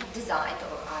 We have designed,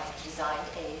 or I have designed,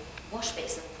 a wash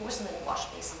basin, porcelain wash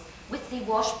basin, with the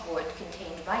washboard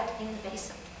contained right in the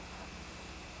basin.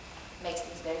 Makes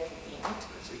things very convenient. I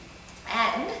see.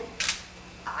 And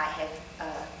I have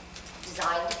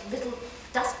designed little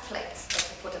dust plates at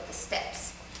the foot of the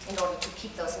steps in order to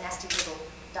keep those nasty little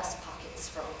dust pockets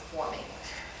from forming.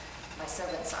 My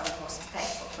servants are most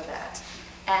thankful for that.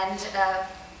 And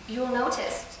you'll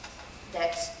notice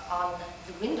that on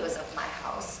the windows of my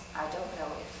house, I don't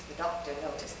know if the doctor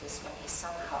noticed this when he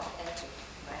somehow entered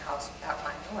my house without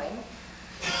my knowing,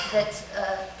 that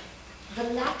the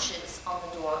latches on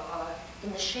the door are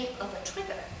in the shape of a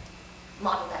trigger,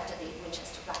 modeled after the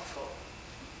Winchester rifle.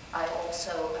 I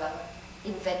also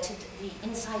invented the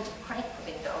inside crank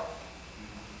window.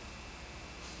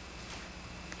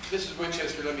 Mrs.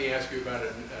 Winchester, let me ask you about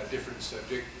a different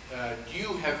subject. Do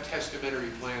you have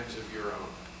testamentary plans of your own?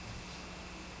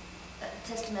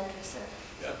 Testamentary, sir.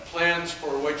 Plans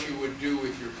for what you would do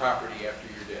with your property after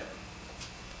your death?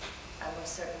 I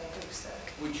most certainly do, sir.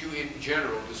 Would you, in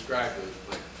general, describe those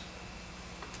plans?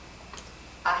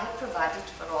 I have provided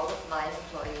for all of my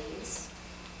employees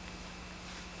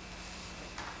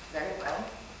very well.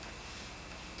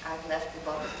 I've left the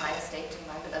bulk of my estate to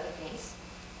my beloved niece.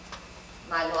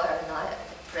 My lawyer and I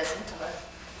at present are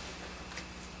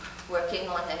working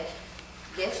on a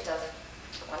gift of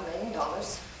 $1 million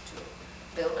to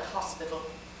build a hospital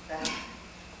in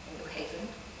New Haven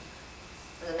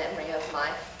for the memory of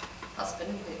my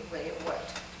husband, William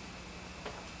Wirt.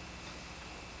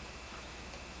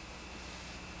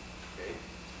 Okay.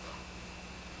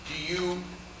 Do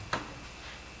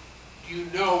you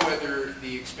know whether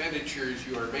the expenditures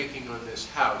you are making on this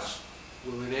house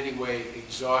will in any way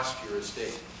exhaust your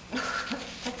estate?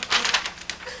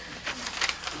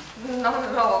 Not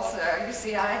at all, sir. You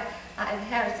see, I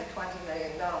inherited $20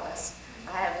 million.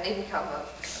 I have an income of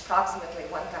approximately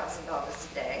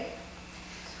 $1,000 a day.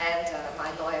 And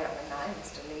my lawyer and I,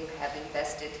 Mr. Lee, have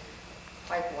invested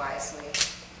quite wisely.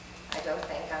 I don't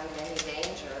think I'm in any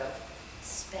danger of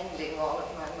spending all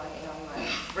of my money on my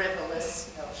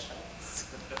frivolous notions.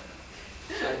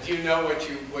 Do you know what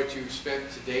you've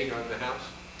spent to date on the house?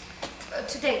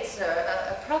 To date, sir,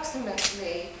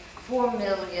 approximately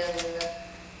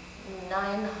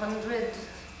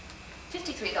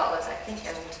 $4,953, I think,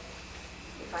 and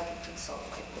if I could consult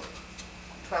my book,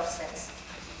 12 cents.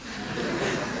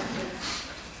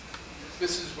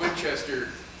 Mrs. Winchester,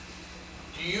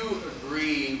 do you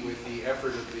agree with the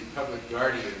effort of the public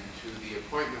guardian to the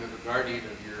appointment of a guardian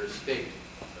of your estate,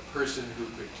 a person who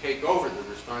could take over the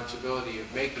responsibility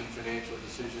of making financial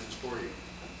decisions for you?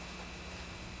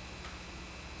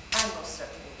 I most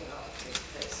certainly do not agree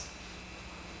with this.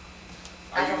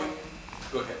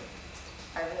 Go ahead.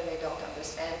 I really don't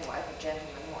understand why the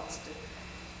gentleman wants to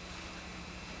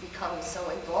become so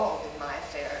involved in my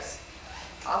affairs.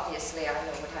 Obviously, I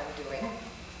know what I'm doing.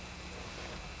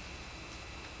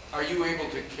 Are you able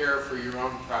to care for your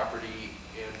own property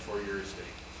and for your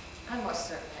estate? I most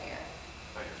certainly am.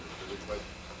 I understood it, but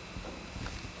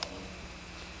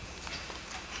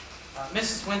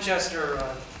Mrs. Winchester,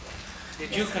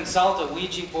 did you consult a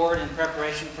Ouija board in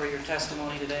preparation for your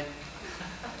testimony today?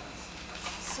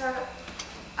 Sir,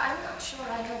 I'm not sure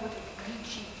I know what a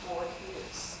Ouija board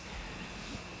is.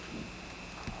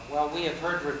 Well, we have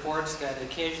heard reports that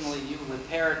occasionally you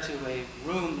repair to a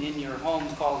room in your home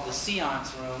called the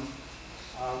seance room,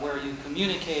 where you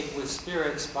communicate with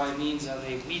spirits by means of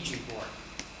a Ouija board.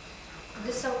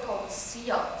 The so-called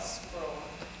seance room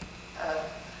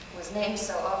was named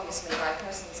so obviously by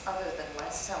persons other than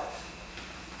myself.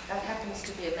 That happens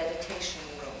to be a meditation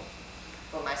room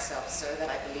for myself, sir, that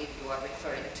I believe you are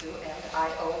referring to, and I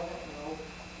own no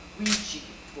Ouija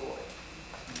board.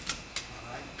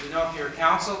 Do you know if your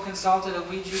counsel consulted a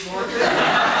Ouija board?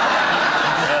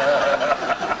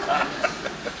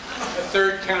 a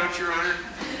third count, Your Honor.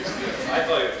 I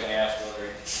thought he was going to ask whether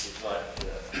he thought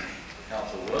the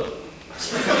council was.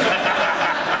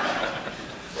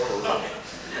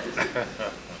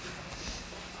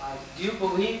 Do you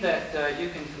believe that you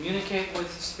can communicate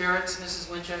with spirits, Mrs.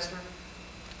 Winchester?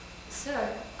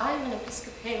 Sir, I'm an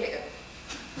Episcopalian.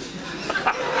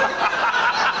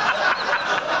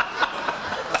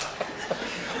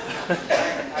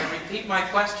 I repeat my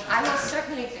question. I most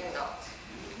certainly do not.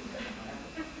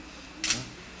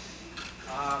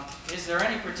 Is there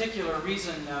any particular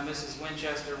reason, Mrs.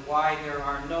 Winchester, why there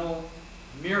are no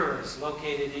mirrors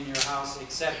located in your house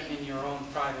except in your own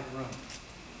private room?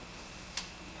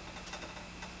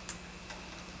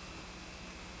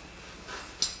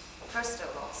 First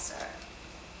of all, sir,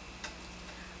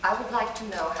 I would like to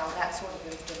know how that sort of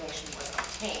information was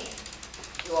obtained.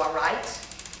 You are right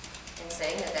in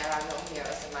saying that there are no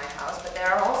mirrors in my house, but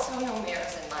there are also no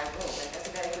mirrors in my room, and there's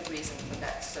a very good reason for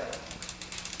that, sir.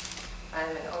 I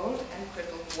am an old and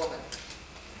crippled woman.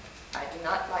 I do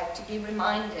not like to be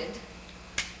reminded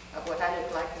of what I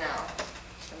look like now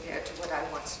compared to what I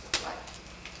once looked like.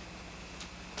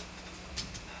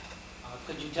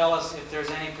 Could you tell us if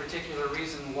there's any particular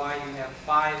reason why you have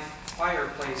 5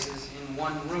 fireplaces in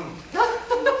one room?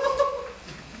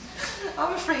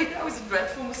 I'm afraid that was a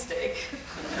dreadful mistake.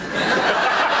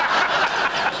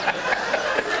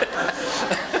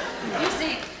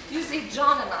 You see,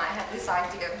 John and I had this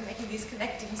idea of making these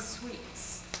connecting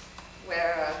suites,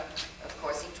 where, of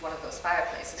course, each one of those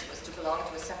fireplaces was to belong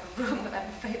to a separate room, but I'm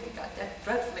afraid we got that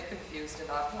dreadfully confused in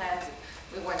our plans, and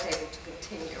we weren't able to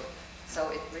continue. So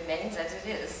it remains as it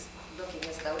is, looking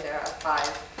as though there are 5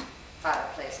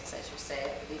 fireplaces, as you say.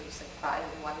 I believe you said 5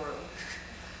 in one room.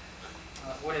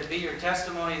 Would it be your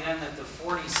testimony then that the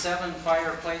 47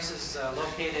 fireplaces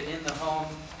located in the home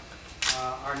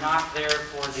are not there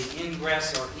for the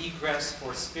ingress or egress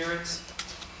for spirits?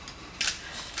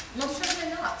 Most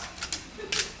certainly not.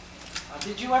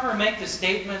 Did you ever make the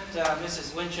statement,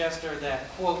 Mrs. Winchester,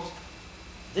 that, quote,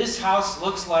 "This house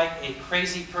looks like a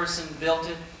crazy person built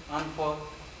it," unquote?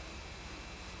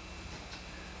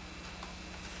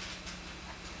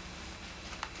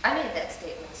 I made that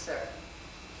statement, sir.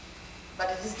 But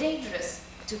it is dangerous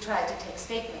to try to take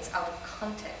statements out of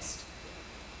context.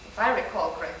 If I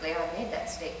recall correctly, I made that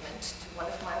statement to one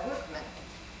of my workmen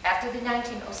after the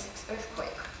 1906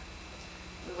 earthquake.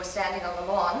 We were standing on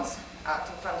the lawns out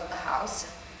in front of the house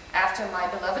after my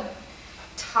beloved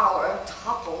tower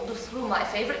toppled through my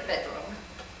favorite bedroom.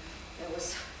 There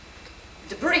was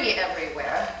debris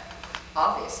everywhere.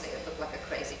 Obviously, it looked like a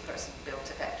crazy person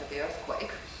built it after the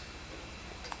earthquake.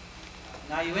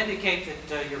 Now, you indicate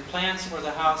that your plans for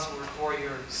the house were for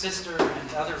your sister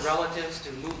and other relatives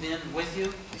to move in with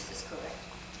you. This is correct.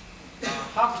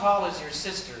 How tall is your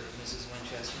sister, Mrs.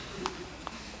 Winchester?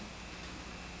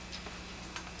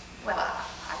 Well,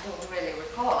 I don't really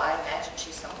recall. I imagine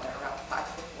she's somewhere around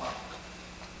 5'1".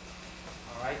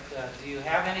 All right. Do you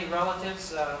have any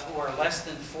relatives who are less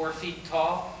than 4 feet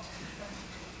tall?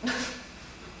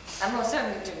 I most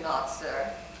certainly do not,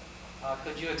 sir.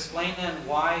 Could you explain then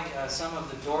why some of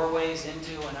the doorways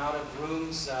into and out of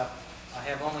rooms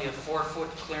have only a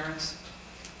 4-foot clearance?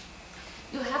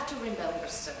 You have to remember,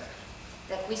 sir,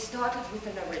 that we started with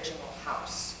an original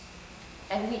house,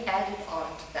 and we added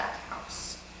on to that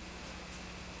house.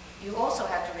 You also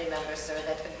have to remember, sir,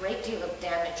 that a great deal of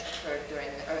damage occurred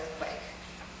during the earthquake.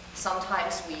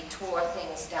 Sometimes we tore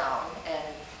things down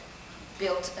and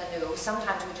built anew.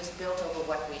 Sometimes we just built over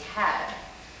what we had.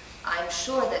 I'm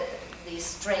sure that these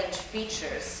strange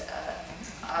features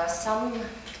have something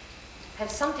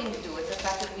to do with the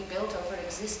fact that we built over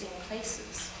existing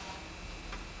places.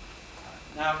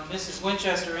 Now, Mrs.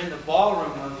 Winchester, in the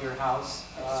ballroom of your house,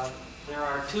 there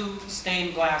are 2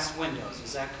 stained glass windows.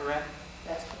 Is that correct?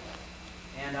 That's correct.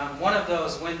 And on one of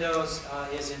those windows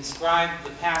is inscribed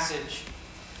the passage,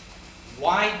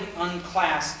 "Wide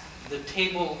unclasp the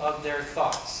table of their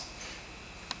thoughts."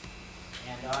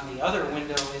 And on the other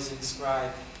window is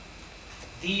inscribed,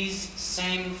 "These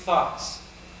same thoughts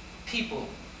people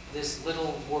this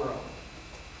little world."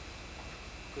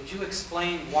 Could you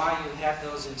explain why you have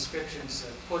those inscriptions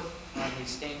put on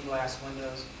these stained glass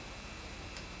windows?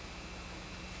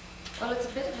 Well, it's a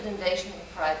bit of an invasion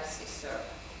of privacy, sir.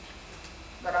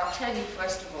 But I'll tell you,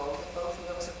 first of all, that both of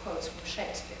those are quotes from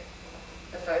Shakespeare.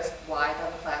 The first, "Wide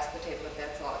unclasp the table of their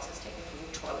thoughts," is taken from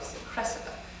Troilus and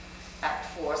Cressida. Act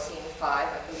 4, Scene 5,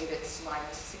 I believe it's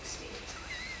line 60.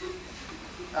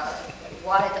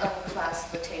 "Wide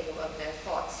unclasp the table of their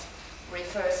thoughts"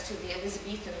 refers to the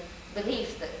Elizabethan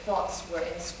belief that thoughts were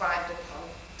inscribed upon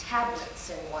tablets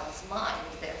in one's mind.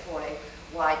 Therefore, a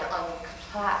wide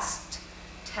unclasped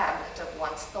tablet of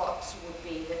one's thoughts would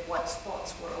be that one's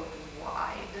thoughts were open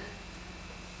wide,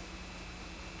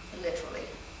 literally.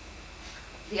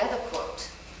 The other quote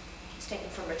is taken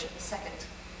from Richard II,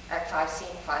 Act 5,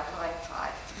 Scene 5, line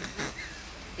 5.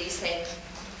 "These same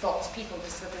thoughts people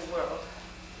this little world."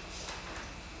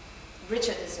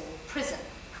 Richard is in prison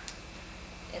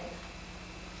in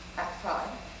Act 5.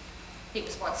 He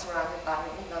was once surrounded by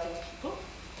many loving people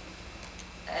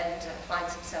and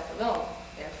finds himself alone.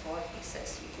 Therefore, he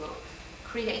says he will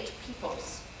create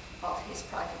peoples of his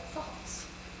private thoughts.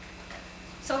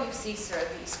 So you see, sir,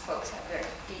 these quotes have very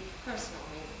deep personal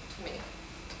meaning to me.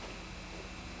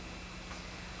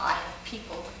 I have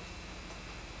peopled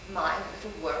my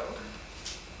little world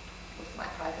with my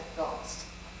private thoughts,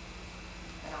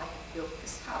 and I have built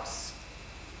this house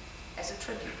as a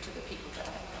tribute to the people that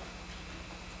I love.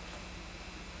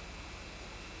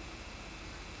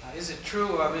 Is it true,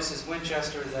 Mrs.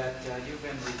 Winchester, that you've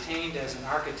been retained as an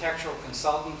architectural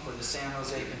consultant for the San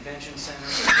Jose Convention Center?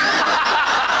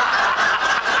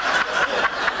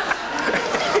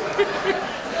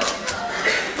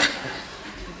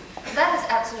 That is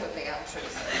absolutely untrue,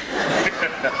 sir.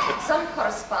 Some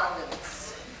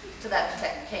correspondence to that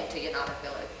effect came to your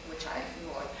honorability, which I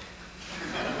ignored.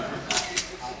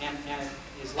 And it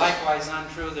is likewise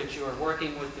untrue that you are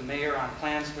working with the mayor on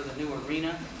plans for the new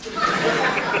arena? You're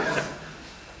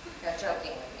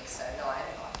joking with me, sir. No, I'm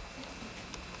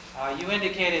not. You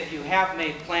indicated you have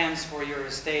made plans for your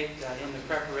estate in the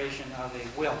preparation of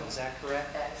a will. Is that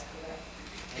correct? That is correct.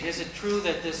 And is it true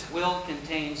that this will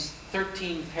contains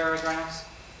 13 paragraphs?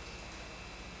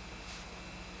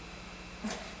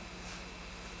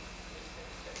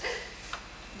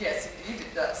 Yes, indeed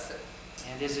it does, sir.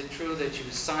 And is it true that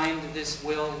you signed this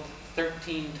will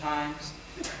 13 times?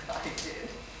 I did.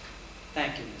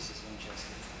 Thank you, Mrs.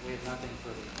 Winchester. We have nothing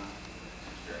further to add.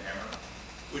 Mr. Hammer?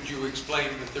 Would you explain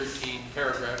the 13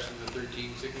 paragraphs and the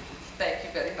 13 signatures? Thank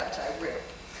you very much, I will.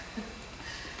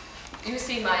 You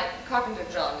see, my carpenter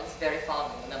John is very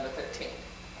fond of the number 13,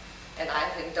 and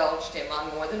I've indulged him on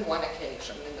more than one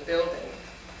occasion in the building,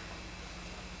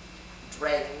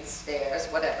 drains, stairs,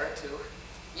 whatever, to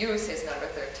use his number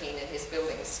 13 in his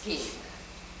building scheme.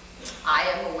 I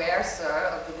am aware,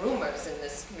 sir, of the rumors in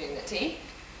this community,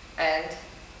 and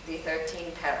the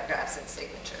 13 paragraphs and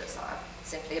signatures are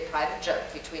simply a private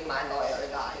joke between my lawyer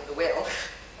and I in the will.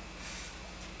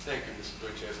 Thank you, Mrs.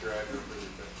 Winchester. I have no further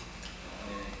questions.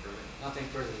 Anything further? Nothing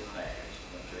further, Your Honor. Thank you,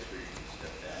 Mr. Winchester. You can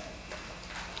step down.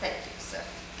 Thank you, sir.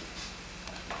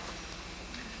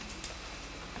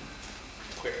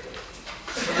 Quickly.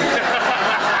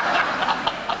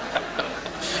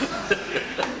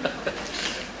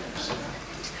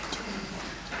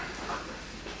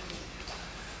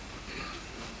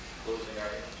 Closing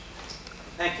arguments.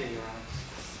 Thank you, Your Honor.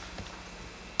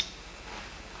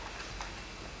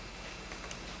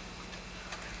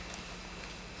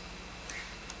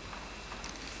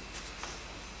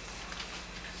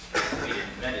 If we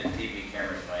invented TV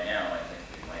cameras by now, I think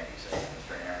we might be saying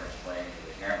Mr. Hammer's playing for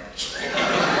the cameras.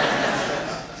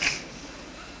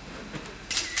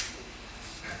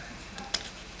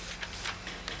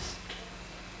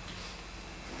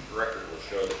 The record will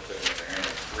show that it took Mr.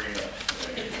 Hammer 3 minutes.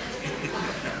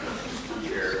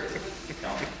 Chair,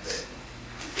 council today.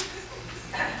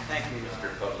 Thank you, Your Honor. Mr.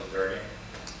 Public Guardian.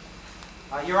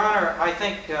 Your Honor, I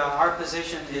think our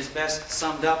position is best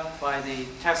summed up by the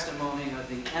testimony of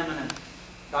the eminent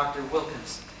Dr.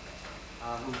 Wilkinson,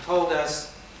 who told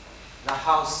us the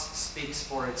house speaks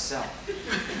for itself.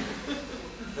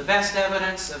 The best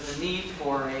evidence of the need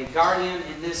for a guardian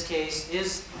in this case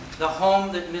is the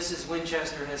home that Mrs.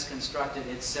 Winchester has constructed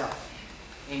itself,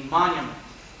 a monument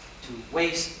to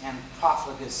waste and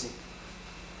profligacy.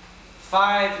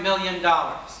 $5 million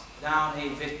down a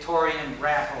Victorian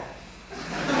rat hole.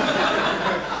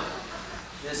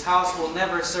 This house will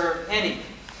never serve any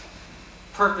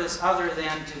purpose other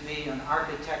than to be an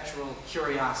architectural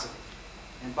curiosity.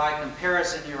 And by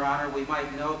comparison, Your Honor, we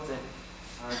might note that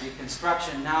the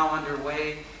construction now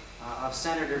underway of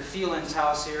Senator Phelan's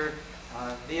house here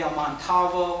via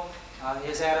Montalvo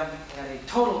is at a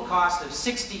total cost of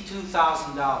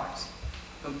 $62,000.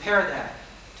 Compare that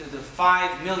to the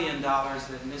 $5 million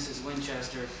that Mrs.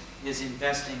 Winchester is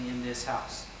investing in this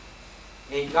house.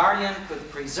 A guardian could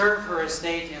preserve her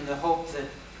estate in the hope that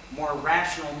more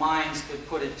rational minds could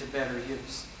put it to better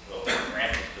use. Well,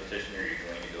 grant this petition, are you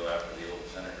going to go after the old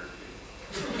senator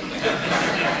too?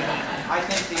 I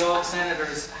think the old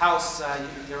senator's house,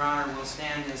 Your Honor, will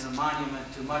stand as a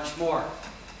monument to much more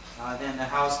than the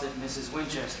house that Mrs.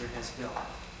 Winchester has built.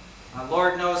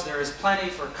 Lord knows there is plenty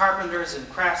for carpenters and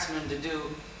craftsmen to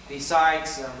do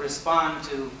besides respond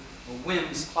to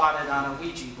whims plotted on a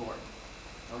Ouija board.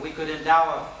 We could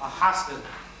endow a hospital,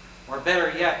 or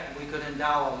better yet, we could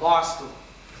endow a law school.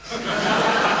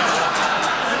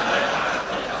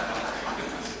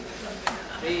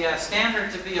 The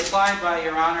standard to be applied by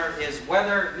Your Honor is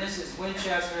whether Mrs.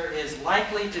 Winchester is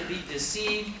likely to be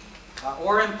deceived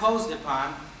or imposed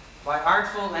upon by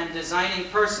artful and designing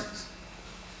persons.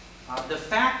 The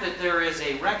fact that there is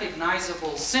a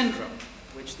recognizable syndrome,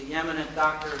 which the eminent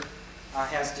doctor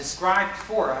has described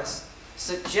for us,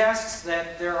 suggests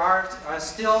that there are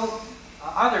still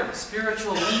other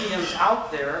spiritual mediums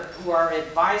out there who are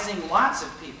advising lots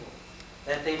of people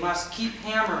that they must keep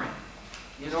hammering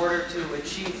in order to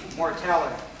achieve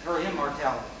mortality or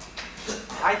immortality.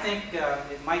 I think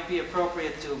it might be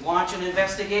appropriate to launch an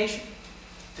investigation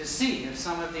to see if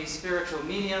some of these spiritual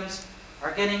mediums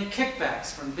are getting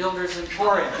kickbacks from builders'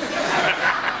 emporiums.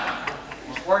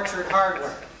 Orchard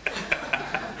Hardware.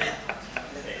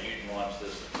 And you launched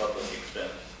this at public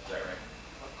expense, is that right?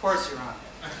 Of course, Your Honor.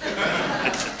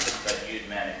 But you'd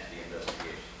manage the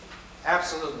investigation.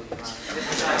 Absolutely, Your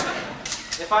Honor.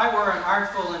 If I were an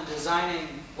artful and designing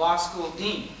law school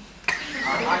dean,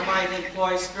 I might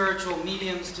employ spiritual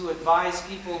mediums to advise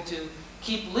people to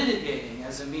keep litigating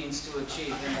as a means to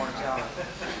achieve immortality.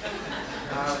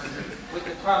 We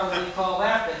could probably call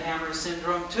that the hammer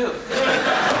syndrome, too.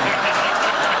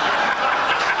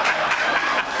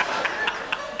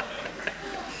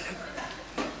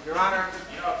 Your Honor.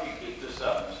 You know, if you keep this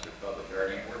up, Mr. Public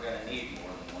Guardian, we're going to need more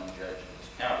than one judge in this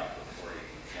county before you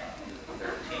can count to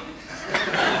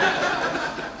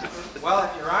 13. Well,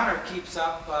 if Your Honor keeps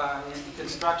up in the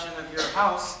construction of your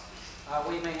house,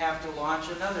 we may have to launch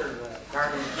another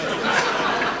guardianship.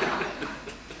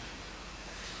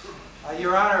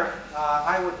 Your Honor,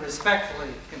 I would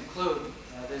respectfully conclude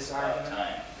this argument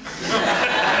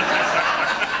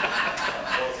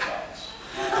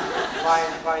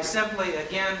by simply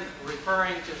again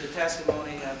referring to the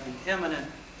testimony of the eminent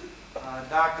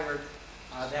doctor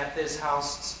that this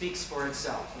House speaks for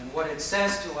itself. And what it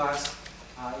says to us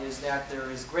is that there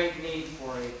is great need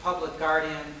for a public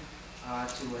guardian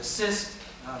to assist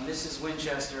Mrs.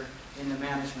 Winchester in the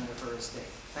management of her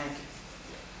estate. Thank you.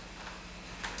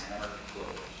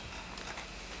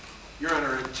 Your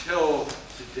Honor, until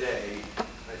today,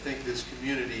 I think this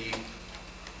community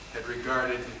had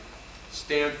regarded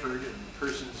Stanford and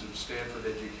persons of Stanford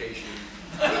education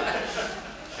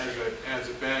as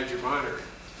a badge of honor.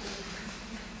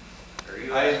 Are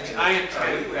you I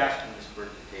asking this court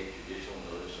to take judicial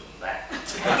notice of that?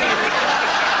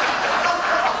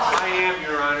 I am,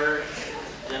 Your Honor.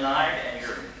 Denied, and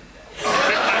you're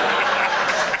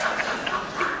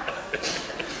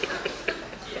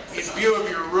in view of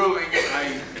your ruling,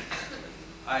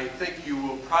 I think you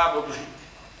will probably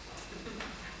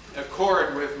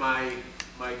accord with my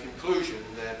conclusion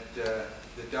that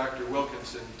Dr.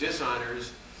 Wilkinson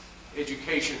dishonors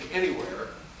education anywhere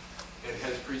and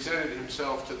has presented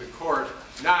himself to the court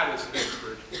not as an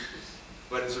expert,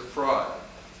 but as a fraud.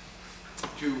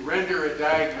 To render a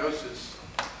diagnosis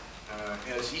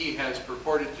as he has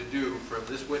purported to do from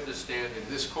this witness stand in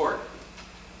this court,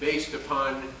 based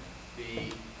upon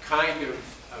the kind of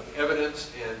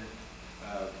evidence and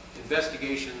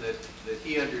investigation that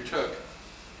he undertook,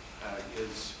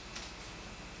 is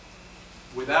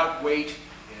without weight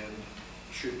and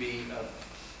should be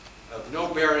of no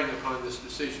bearing upon this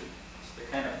decision. It's the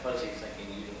kind of fuzzy thinking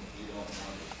you don't want to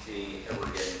see ever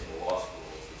get into law school,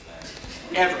 is that?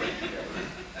 Ever.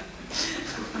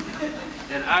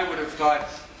 And I would have thought,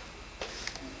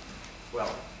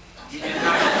 well, he did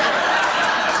not.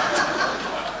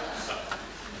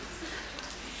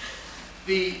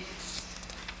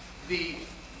 The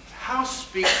House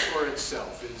speaks for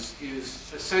itself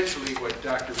is essentially what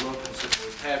Dr. Wilkinson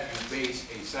would have you base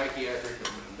a psychiatric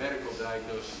or medical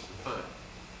diagnosis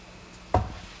upon.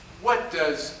 What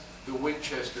does the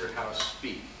Winchester House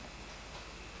speak?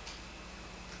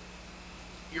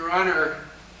 Your Honor,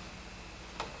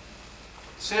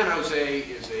 San Jose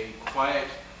is a quiet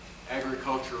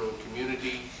agricultural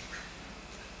community.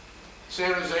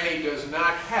 San Jose does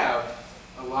not have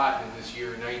a lot in this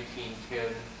year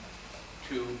 1910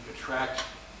 to attract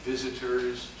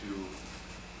visitors, to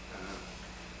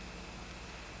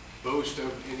boast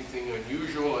of anything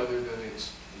unusual other than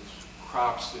its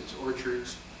crops, its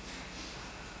orchards.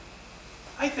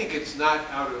 I think it's not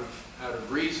out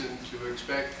of reason to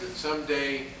expect that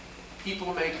someday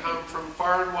people may come from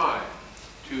far and wide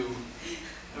to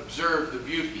observe the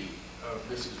beauty of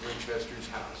Mrs. Winchester's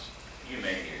house. You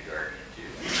may be a guardian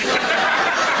too.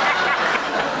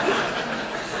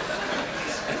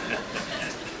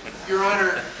 Your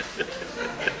Honor,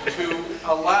 to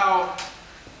allow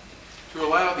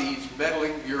these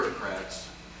meddling bureaucrats,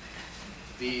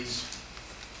 these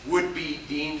would-be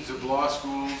deans of law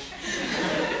schools.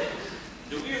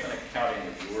 Do we have an accounting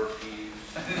of your fees?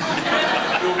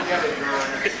 You'll get it, Your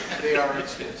Honor. They are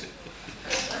extensive.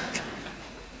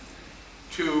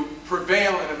 To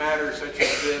prevail in a matter such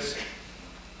as this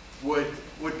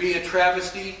would be a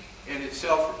travesty and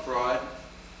itself a fraud.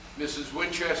 Mrs.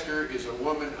 Winchester is a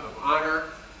woman of honor.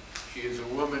 She is a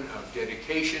woman of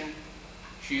dedication.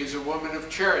 She is a woman of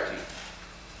charity.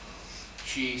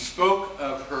 She spoke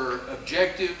of her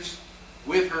objectives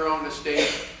with her own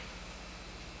estate.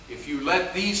 If you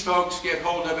let these folks get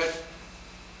hold of it,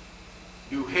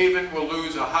 New Haven will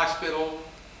lose a hospital.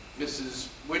 Mrs.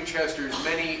 Winchester's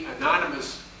many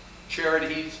anonymous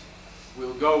charities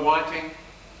will go wanting,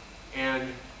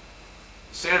 and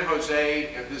San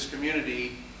Jose and this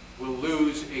community will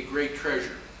lose a great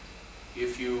treasure.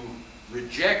 If you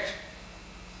reject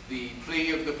the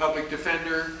plea of the public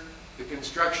defender, the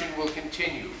construction will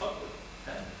continue. Of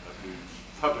the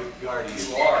public guardian.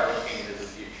 You are looking into the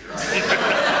future, aren't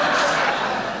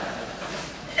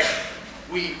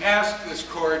you? We ask this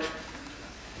court,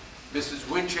 Mrs.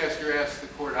 Winchester asked the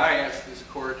court, I asked this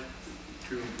court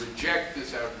to reject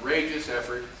this outrageous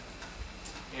effort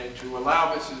and to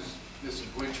allow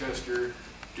Mrs. Winchester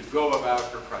to go about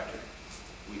her project.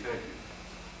 We thank you.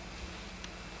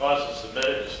 Cause is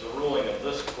submitted. It's the ruling of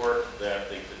this court that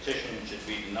the petition should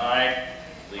be denied.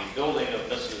 The building of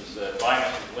by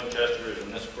Mrs. Winchester is,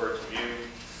 in this court's view,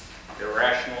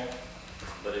 irrational,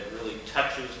 but it really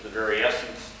touches the very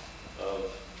essence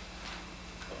of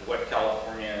what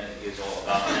California is all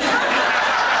about.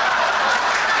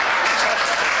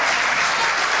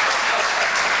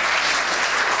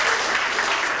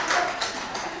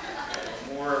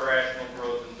 The more irrational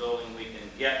growth in building we can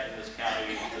get in this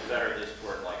county, the better this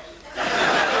court likes it.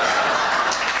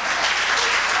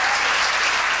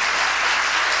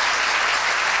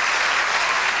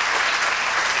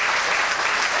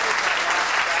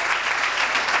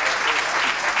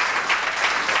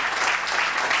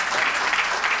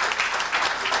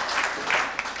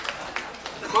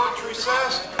 Court's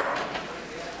recessed.